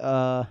City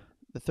the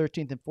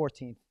 13th and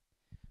 14th.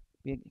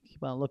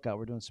 Keep on the lookout.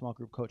 We're doing small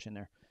group coaching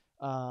there.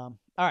 All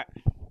right.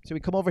 So we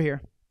come over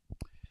here.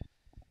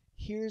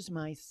 Here's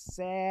my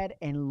sad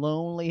and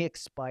lonely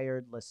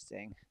expired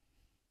listing.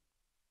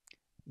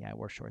 Yeah, I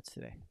wore shorts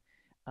today.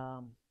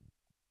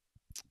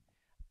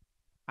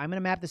 I'm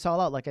gonna map this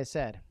all out. Like I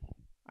said,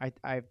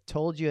 I've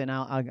told you, and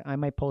I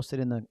might post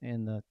it in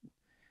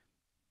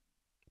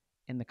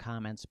the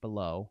comments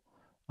below.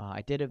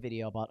 I did a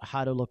video about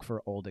how to look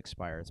for old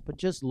expireds, but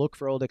just look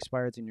for old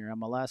expireds in your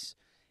MLS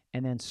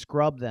and then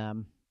scrub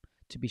them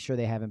to be sure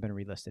they haven't been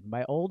relisted.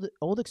 By old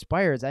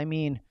expireds, I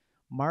mean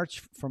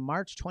from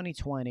March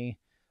 2020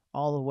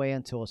 all the way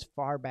until as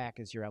far back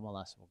as your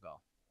MLS will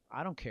go.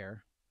 I don't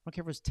care. I don't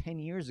care if it was 10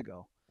 years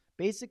ago.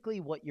 Basically,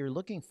 what you're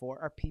looking for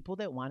are people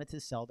that wanted to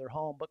sell their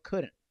home but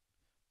couldn't.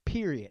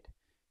 Period.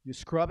 You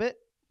scrub it,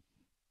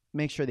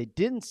 make sure they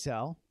didn't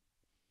sell,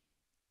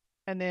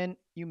 and then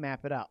you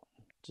map it out.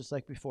 Just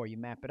like before, you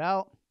map it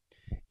out.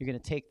 You're going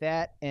to take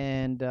that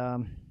and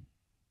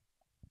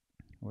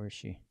where is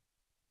she?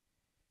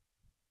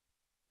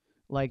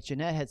 Like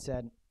Jeanette had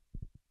said,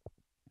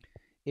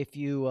 if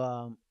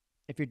you're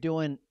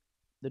doing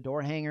the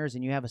door hangers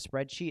and you have a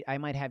spreadsheet, I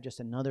might have just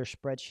another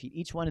spreadsheet.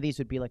 Each one of these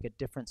would be like a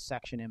different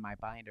section in my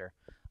binder.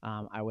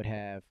 I would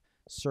have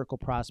circle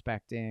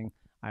prospecting,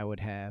 I would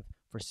have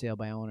for sale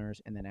by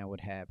owners, and then I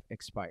would have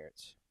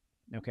expireds.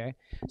 Okay,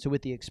 so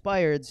with the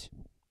expireds,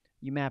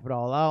 you map it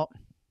all out,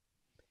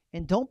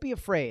 and don't be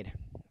afraid.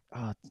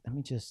 I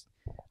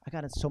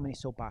got in so many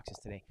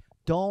soapboxes today.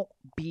 Don't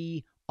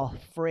be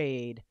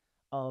afraid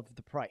of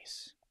the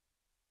price,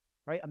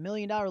 right? $1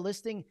 million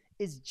listing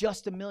is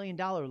just $1 million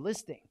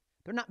listing.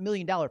 They're not $1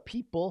 million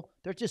people.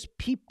 They're just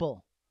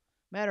people.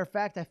 Matter of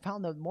fact, I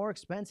found the more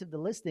expensive the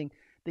listing,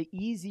 the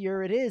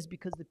easier it is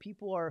because the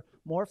people are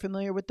more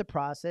familiar with the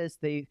process.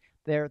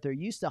 They're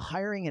used to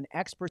hiring an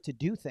expert to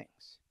do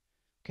things.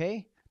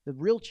 Okay? The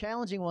real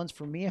challenging ones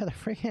for me are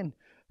the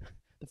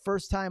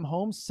first-time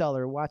home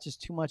seller watches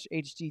too much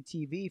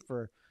HGTV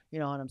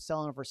and I'm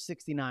selling it for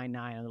 $69.9, and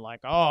they're like,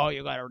 oh,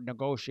 you got to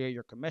negotiate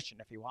your commission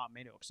if you want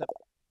me to accept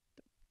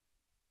it.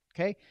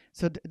 Okay?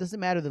 So it doesn't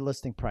matter the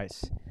listing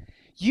price.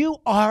 You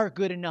are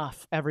good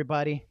enough,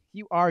 everybody.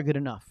 You are good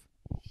enough.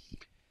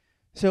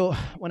 So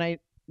when I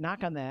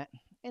knock on that,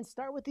 and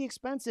start with the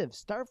expensive.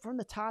 Start from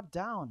the top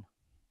down,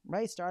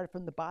 right? Start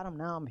from the bottom.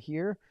 Now I'm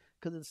here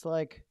because it's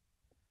like,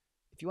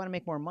 if you want to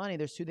make more money,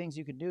 there's two things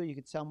you could do. You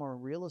could sell more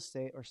real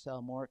estate or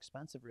sell more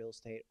expensive real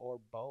estate, or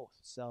both.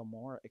 Sell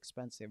more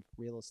expensive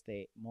real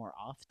estate more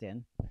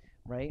often,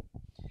 right?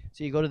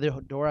 So you go to the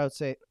door, I would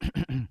say,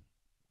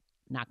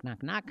 knock,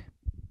 knock, knock.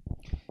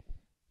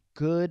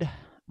 Good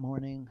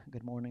morning.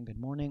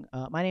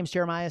 My name's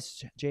Jeremiah,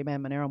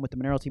 JMan Monero. I'm with the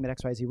Monero team at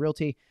XYZ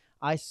Realty.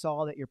 I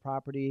saw that your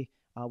property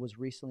was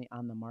recently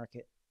on the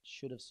market.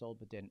 Should have sold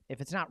but didn't. If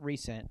it's not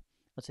recent,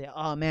 let's say,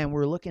 oh man,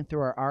 we're looking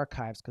through our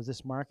archives because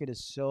this market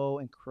is so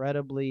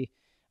incredibly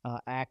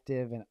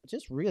active and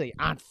just really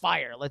on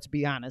fire, let's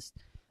be honest.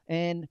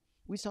 And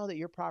we saw that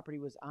your property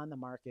was on the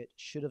market,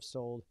 should have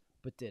sold,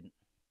 but didn't.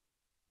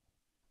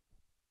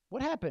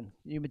 What happened?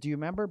 Do you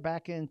remember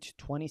back in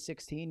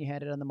 2016 you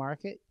had it on the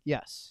market?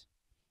 Yes.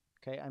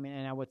 Okay, I mean,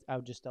 and I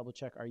would just double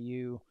check, are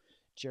you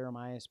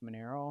Jeremiah's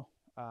Monero,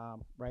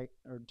 right?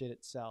 Or did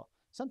it sell?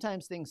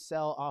 Sometimes things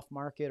sell off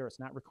market or it's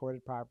not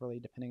recorded properly,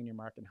 depending on your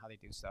market and how they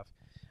do stuff.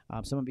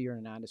 Some of you are in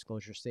a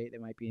non-disclosure state.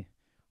 That might be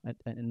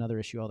another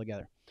issue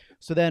altogether.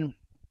 So then,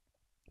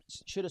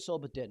 should have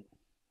sold but didn't.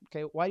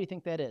 Okay, why do you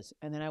think that is?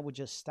 And then I would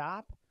just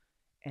stop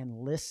and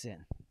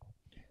listen.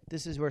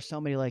 This is where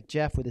somebody like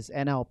Jeff with his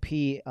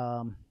NLP,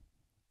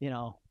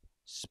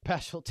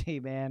 specialty,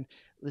 man,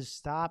 just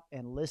stop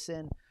and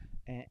listen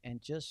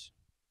and just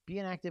be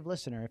an active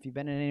listener. If you've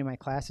been in any of my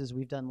classes,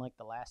 we've done like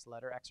the last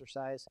letter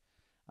exercise.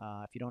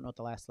 If you don't know what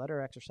the last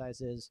letter exercise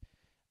is,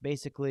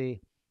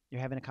 basically you're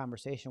having a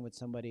conversation with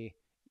somebody.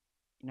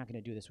 You're not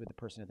going to do this with the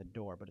person at the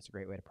door, but it's a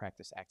great way to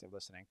practice active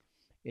listening.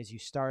 Is you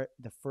start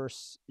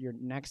your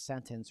next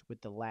sentence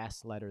with the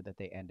last letter that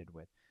they ended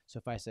with. So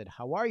if I said,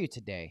 how are you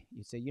today?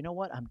 You'd say, you know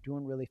what? I'm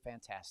doing really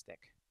fantastic.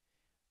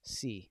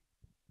 C.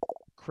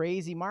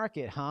 Crazy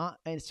market, huh?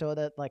 And so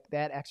that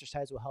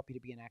exercise will help you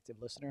to be an active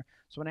listener.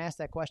 So when I ask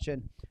that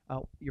question,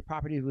 your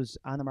property was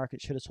on the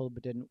market, should have sold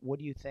but didn't. What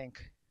do you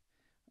think?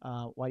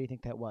 Why do you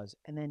think that was?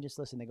 And then just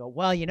listen. They go,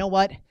 well, you know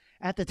what?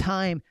 At the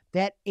time,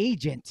 that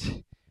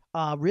agent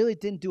really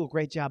didn't do a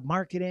great job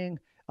marketing.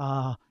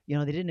 They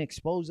didn't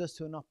expose us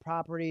to enough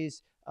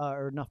properties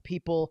or enough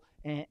people,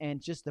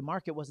 and just the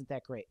market wasn't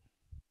that great.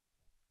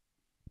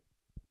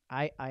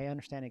 I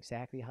understand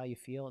exactly how you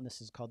feel, and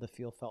this is called the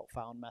feel, felt,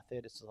 found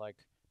method. It's like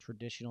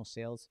traditional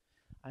sales.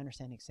 I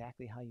understand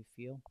exactly how you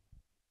feel.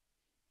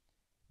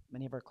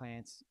 Many of our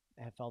clients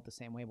have felt the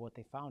same way, but what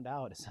they found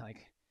out is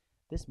like,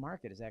 this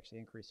market has actually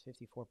increased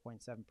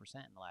 54.7% in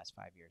the last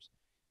 5 years.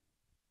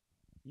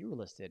 You were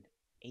listed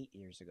 8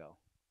 years ago.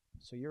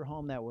 So your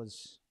home that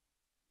was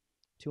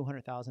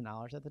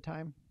 $200,000 at the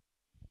time,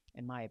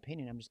 in my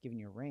opinion, I'm just giving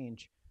you a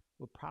range,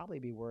 would probably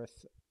be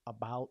worth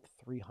about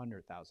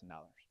 $300,000.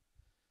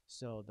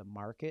 So the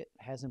market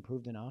has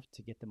improved enough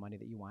to get the money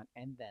that you want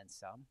and then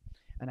some.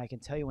 And I can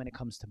tell you when it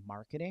comes to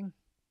marketing,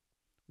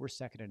 we're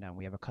second to none.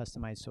 We have a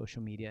customized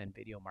social media and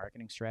video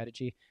marketing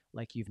strategy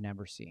like you've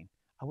never seen.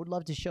 I would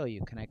love to show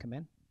you. Can I come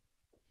in?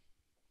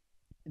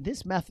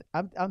 This method,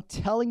 I'm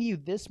telling you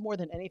this more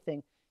than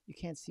anything. You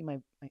can't see my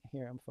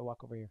here. I'm gonna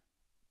walk over here.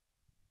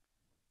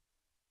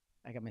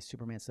 I got my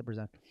Superman slippers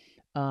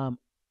on.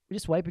 We're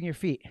just wiping your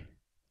feet.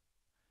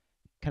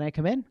 Can I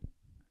come in?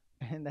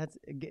 And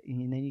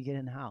and then you get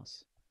in the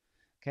house.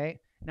 Okay.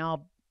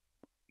 Now,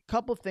 a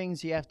couple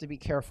things you have to be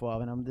careful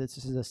of, and this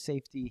is a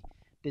safety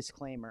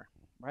disclaimer,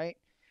 right?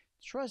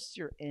 Trust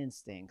your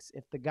instincts.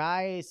 If the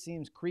guy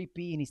seems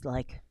creepy and he's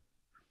like,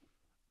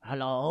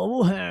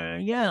 "Hello,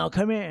 yeah, I'll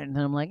come in," and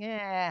I'm like,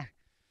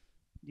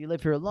 you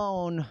live here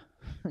alone.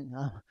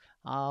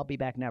 I'll be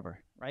back never,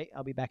 right?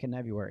 I'll be back in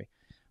February.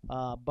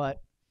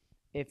 But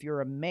if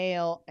you're a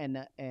male and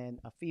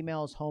a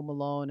female is home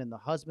alone and the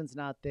husband's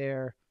not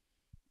there,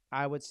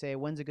 I would say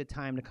when's a good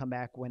time to come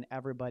back? When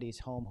everybody's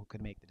home who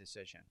could make the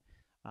decision.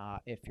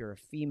 If you're a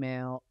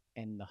female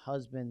and the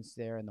husband's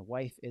there and the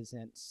wife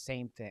isn't,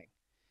 same thing.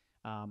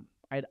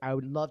 I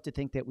would love to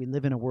think that we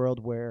live in a world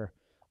where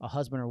a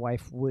husband or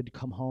wife would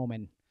come home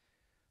and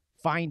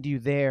find you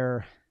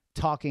there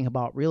talking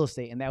about real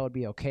estate, and that would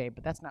be okay,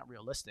 but that's not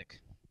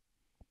realistic.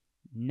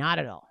 Not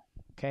at all.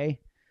 Okay?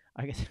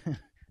 I guess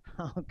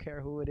I don't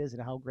care who it is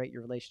and how great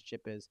your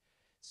relationship is.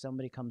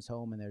 Somebody comes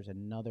home and there's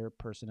another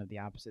person of the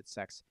opposite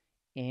sex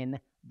in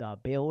the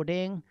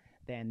building,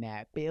 then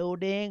that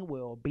building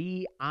will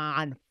be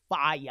on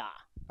fire.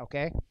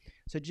 Okay?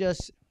 So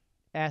just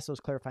ask those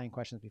clarifying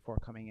questions before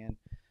coming in.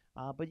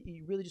 But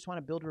you really just want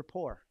to build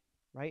rapport,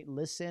 right?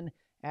 Listen,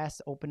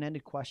 ask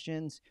open-ended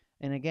questions.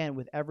 And again,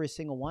 with every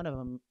single one of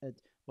them,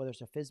 whether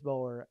it's a FSBO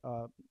or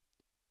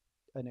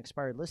an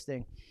expired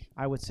listing,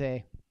 I would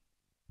say,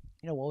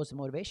 what was the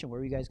motivation? Where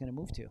are you guys going to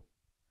move to?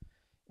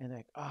 And they're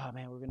like, oh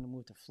man, we're going to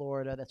move to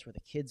Florida. That's where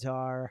the kids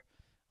are.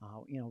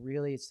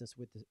 Really, it's just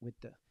with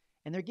the,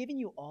 and they're giving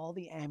you all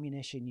the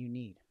ammunition you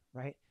need,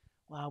 right?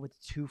 Wow, with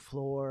the 2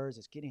 floors,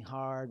 it's getting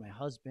hard. My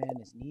husband,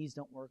 his knees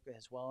don't work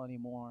as well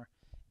anymore.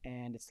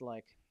 And it's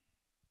like,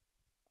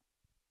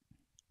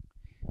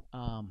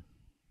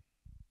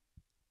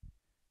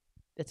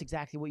 that's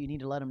exactly what you need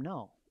to let them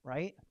know,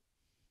 right?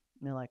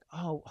 And they're like,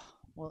 oh,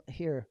 well,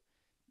 here,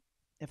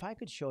 if I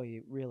could show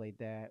you really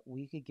that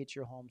we could get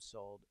your home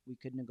sold, we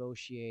could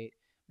negotiate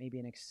maybe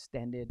an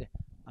extended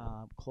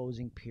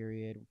closing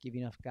period, give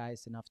you enough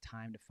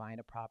time to find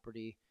a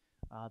property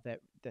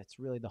that's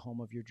really the home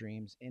of your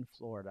dreams in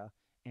Florida.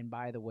 And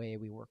by the way,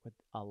 we work with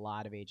a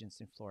lot of agents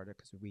in Florida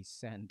because we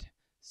send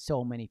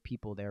so many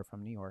people there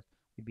from New York.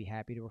 We'd be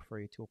happy to refer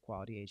you to a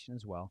quality agent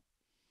as well.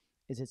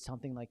 Is it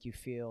something like you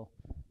feel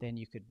then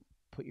you could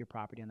put your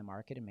property on the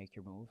market and make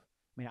your move?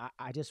 I mean,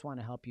 I just want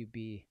to help you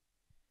be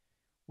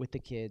with the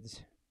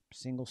kids,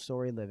 single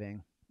story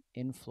living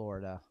in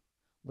Florida,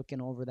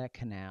 looking over that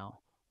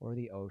canal or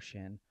the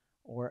ocean,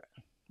 or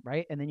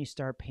right? And then you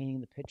start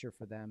painting the picture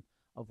for them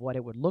of what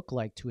it would look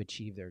like to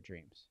achieve their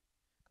dreams.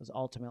 Because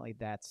ultimately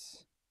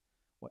that's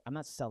what I'm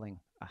not selling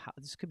a house.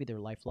 This could be their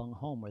lifelong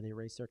home where they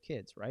raise their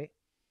kids, right?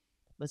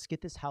 Let's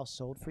get this house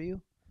sold for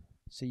you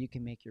so you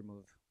can make your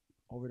move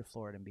over to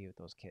Florida and be with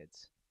those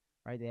kids.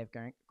 Right? They have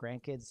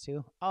grandkids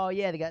too. Oh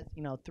yeah, they got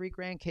 3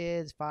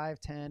 grandkids, 5,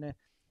 10.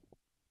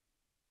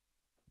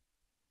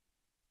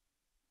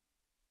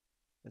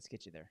 Let's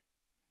get you there.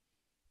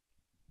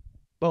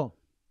 Boom.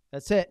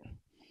 That's it.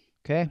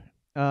 Okay.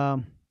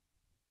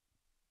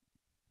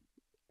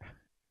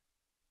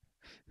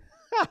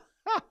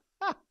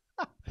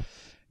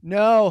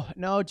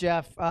 No,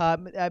 Jeff.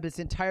 It's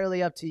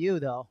entirely up to you,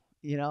 though.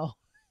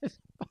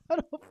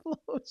 Bottle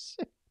flows.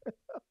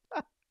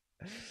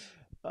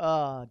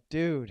 Oh,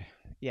 dude.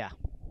 Yeah.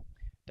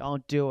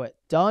 Don't do it.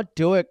 Don't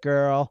do it,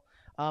 girl.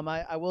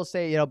 I will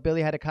say,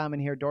 Billy had a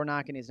comment here. Door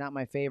knocking is not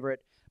my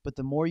favorite, but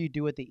the more you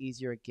do it, the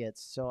easier it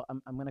gets. So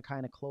I'm going to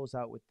kind of close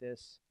out with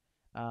this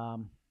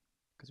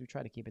because we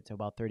try to keep it to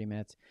about 30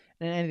 minutes.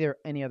 And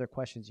any other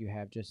questions you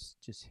have,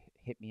 just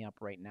hit me up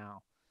right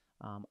now.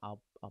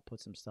 I'll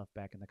put some stuff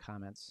back in the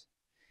comments.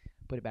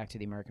 Put it back to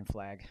the American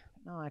flag.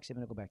 No, actually, I'm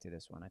going to go back to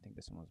this one. I think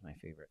this one was my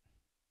favorite.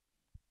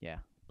 Yeah,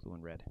 blue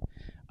and red.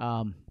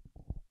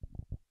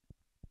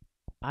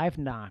 I've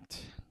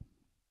knocked,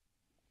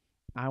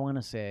 I want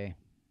to say,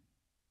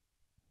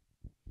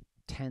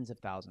 tens of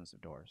thousands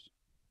of doors.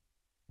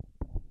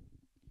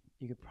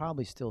 You could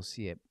probably still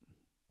see it.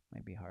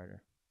 Might be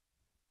harder.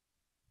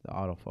 The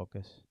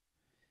autofocus.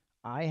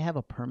 I have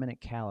a permanent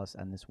callus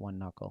on this one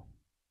knuckle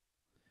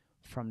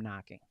from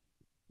knocking.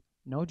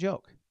 No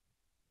joke.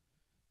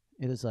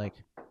 It is like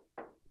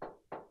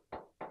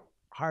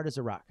hard as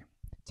a rock.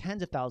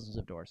 Tens of thousands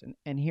of doors.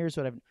 And here's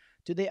what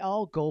do they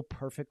all go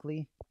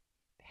perfectly?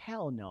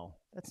 Hell no.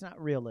 That's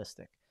not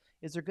realistic.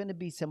 Is there going to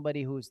be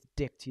somebody who's a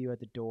dick to you at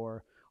the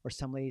door, or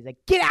somebody's like,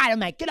 get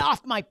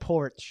off my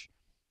porch?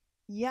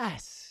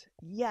 Yes.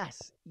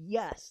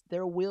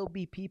 There will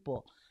be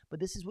people. But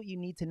this is what you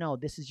need to know.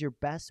 This is your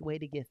best way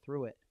to get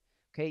through it.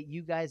 Okay,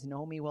 you guys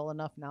know me well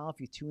enough now.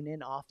 If you tune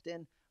in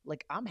often,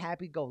 like, I'm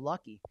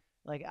happy-go-lucky.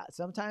 Like,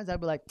 sometimes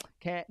I'd be like,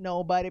 can't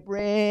nobody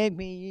bring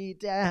me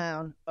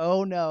down.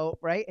 Oh, no,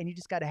 right? And you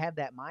just got to have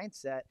that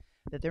mindset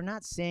that they're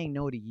not saying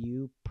no to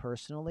you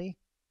personally.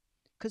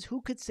 Because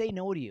who could say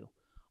no to you?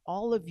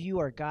 All of you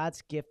are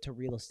God's gift to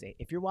real estate.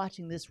 If you're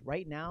watching this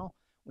right now,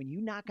 when you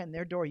knock on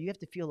their door, you have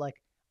to feel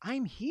like,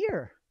 I'm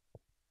here.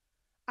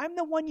 I'm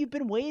the one you've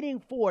been waiting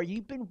for.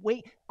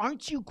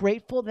 Aren't you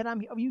grateful that I'm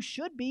here? You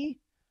should be.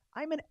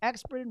 I'm an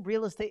expert in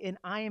real estate, and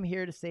I am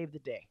here to save the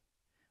day.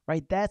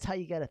 Right? That's how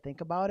you got to think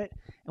about it.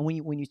 And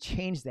when you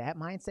change that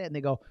mindset and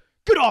they go,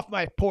 get off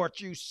my porch,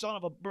 you son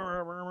of a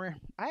brr.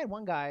 I had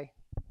one guy,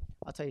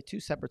 I'll tell you 2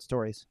 separate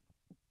stories.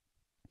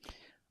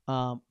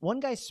 One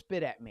guy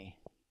spit at me.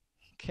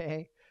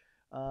 Okay.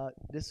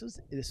 This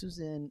was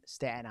in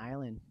Staten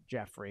Island,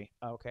 Jeffrey.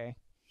 Okay.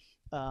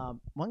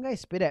 One guy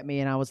spit at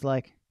me and I was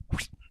like,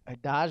 I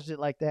dodged it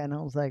like that. And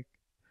I was like,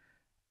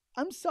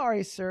 I'm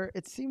sorry, sir.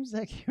 It seems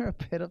like you're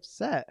a bit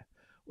upset.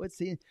 What's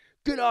the,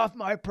 get off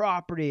my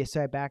property.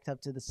 So I backed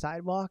up to the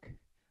sidewalk.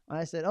 And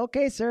I said,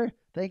 okay, sir.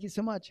 Thank you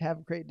so much. Have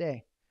a great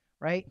day.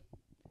 Right?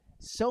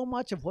 So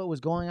much of what was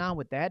going on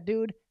with that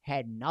dude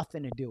had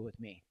nothing to do with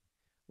me.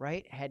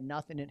 Right? Had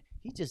nothing to,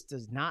 he just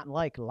does not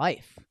like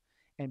life.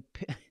 And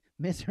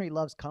misery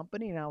loves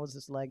company. And I was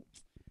just like,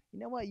 you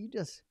know what? You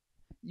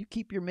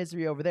keep your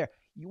misery over there.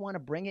 You want to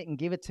bring it and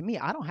give it to me.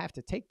 I don't have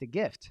to take the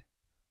gift.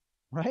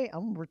 Right?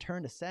 I'm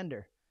return to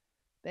sender.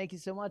 Thank you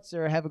so much,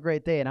 sir. Have a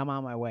great day. And I'm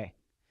on my way.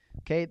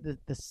 Okay.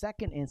 The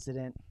second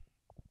incident,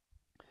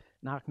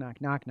 knock,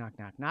 knock, knock, knock,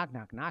 knock, knock,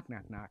 knock, knock,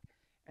 knock, knock.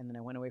 And then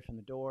I went away from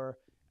the door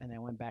and then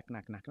I went back,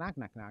 knock, knock, knock,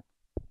 knock, knock.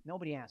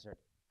 Nobody answered.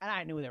 And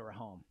I knew they were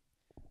home.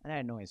 And that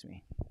annoys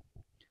me.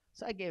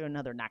 So I gave it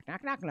another knock,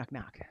 knock, knock, knock,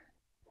 knock.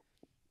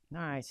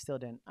 All right, still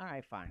didn't. All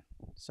right, fine.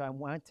 So I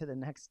went to the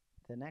next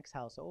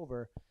house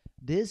over.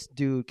 This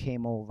dude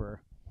came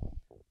over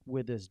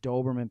with this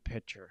Doberman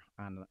pitcher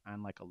on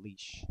like a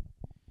leash.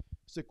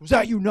 He's like, was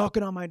that you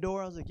knocking on my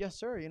door? I was like, yes,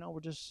 sir. We're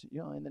just,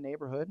 in the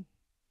neighborhood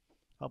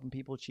helping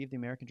people achieve the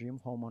American dream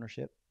of home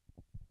ownership.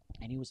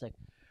 And he was like,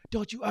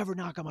 don't you ever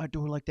knock on my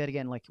door like that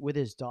again, like with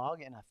his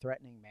dog in a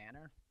threatening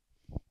manner.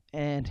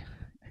 And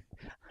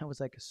I was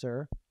like,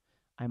 sir,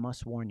 I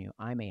must warn you,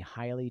 I'm a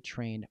highly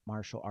trained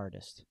martial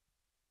artist.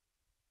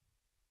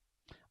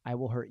 I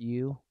will hurt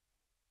you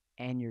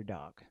and your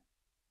dog.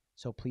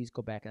 So please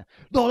go back.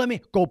 No, let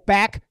me go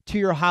back to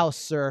your house,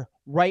 sir,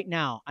 right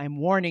now. I'm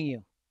warning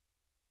you.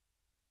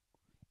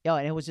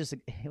 And it was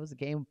a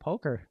game of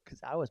poker because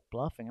I was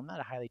bluffing. I'm not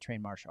a highly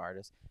trained martial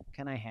artist.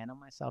 Can I handle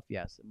myself?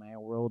 Yes. Am I a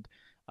world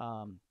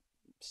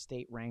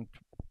state-ranked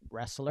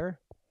wrestler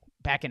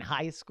back in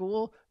high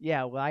school?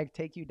 Yeah. Will I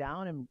take you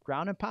down and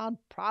ground and pound?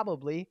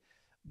 Probably.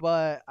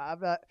 But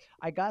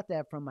I got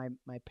that from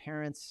my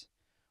parents'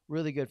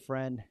 really good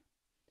friend.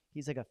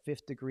 He's like a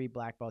 5th degree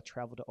black belt,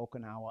 traveled to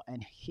Okinawa,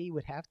 and he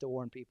would have to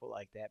warn people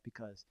like that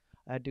because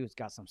that dude's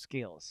got some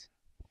skills.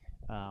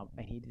 And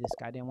this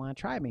guy didn't want to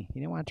try me.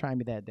 He didn't want to try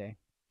me that day.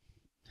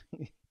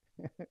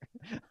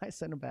 I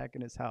sent him back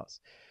in his house.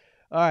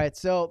 All right.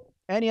 So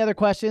any other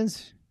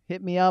questions?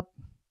 Hit me up.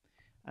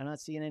 I'm not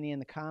seeing any in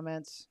the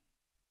comments.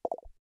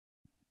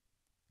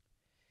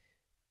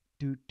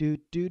 Do.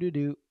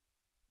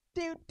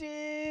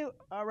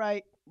 All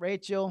right,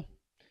 Rachel.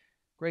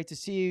 Great to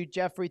see you.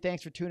 Jeffrey,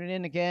 thanks for tuning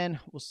in again.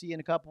 We'll see you in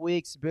a couple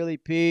weeks. Billy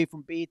P.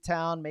 from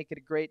B-Town. Make it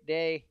a great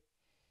day.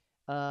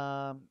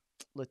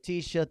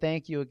 Letitia,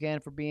 thank you again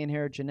for being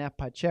here. Jeanette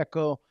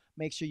Pacheco.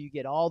 Make sure you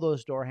get all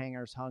those door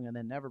hangers hung and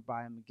then never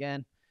buy them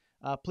again.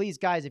 Please,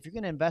 guys, if you're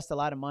going to invest a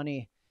lot of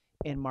money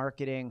in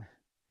marketing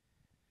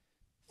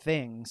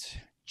things,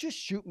 just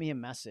shoot me a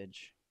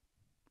message.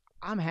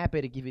 I'm happy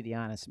to give you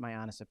my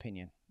honest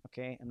opinion.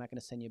 Okay? I'm not going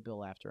to send you a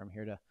bill after. I'm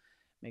here to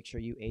make sure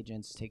you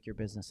agents take your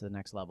business to the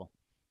next level.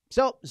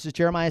 So, this is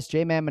Jeremiah's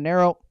JMan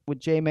Monero with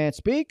JMan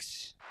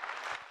Speaks.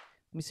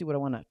 Let me see what I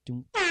want to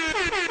do. And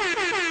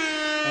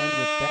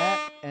with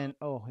that, and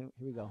here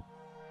we go.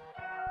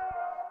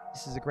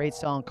 This is a great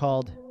song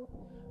called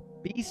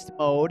Beast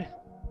Mode. It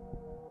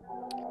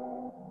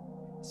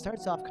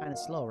starts off kind of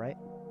slow, right?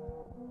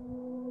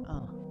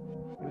 Oh,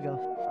 here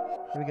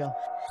we go.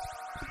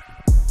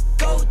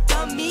 Go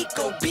dummy,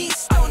 go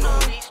beast. Oh no,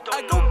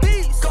 I go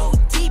beast. Go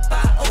deep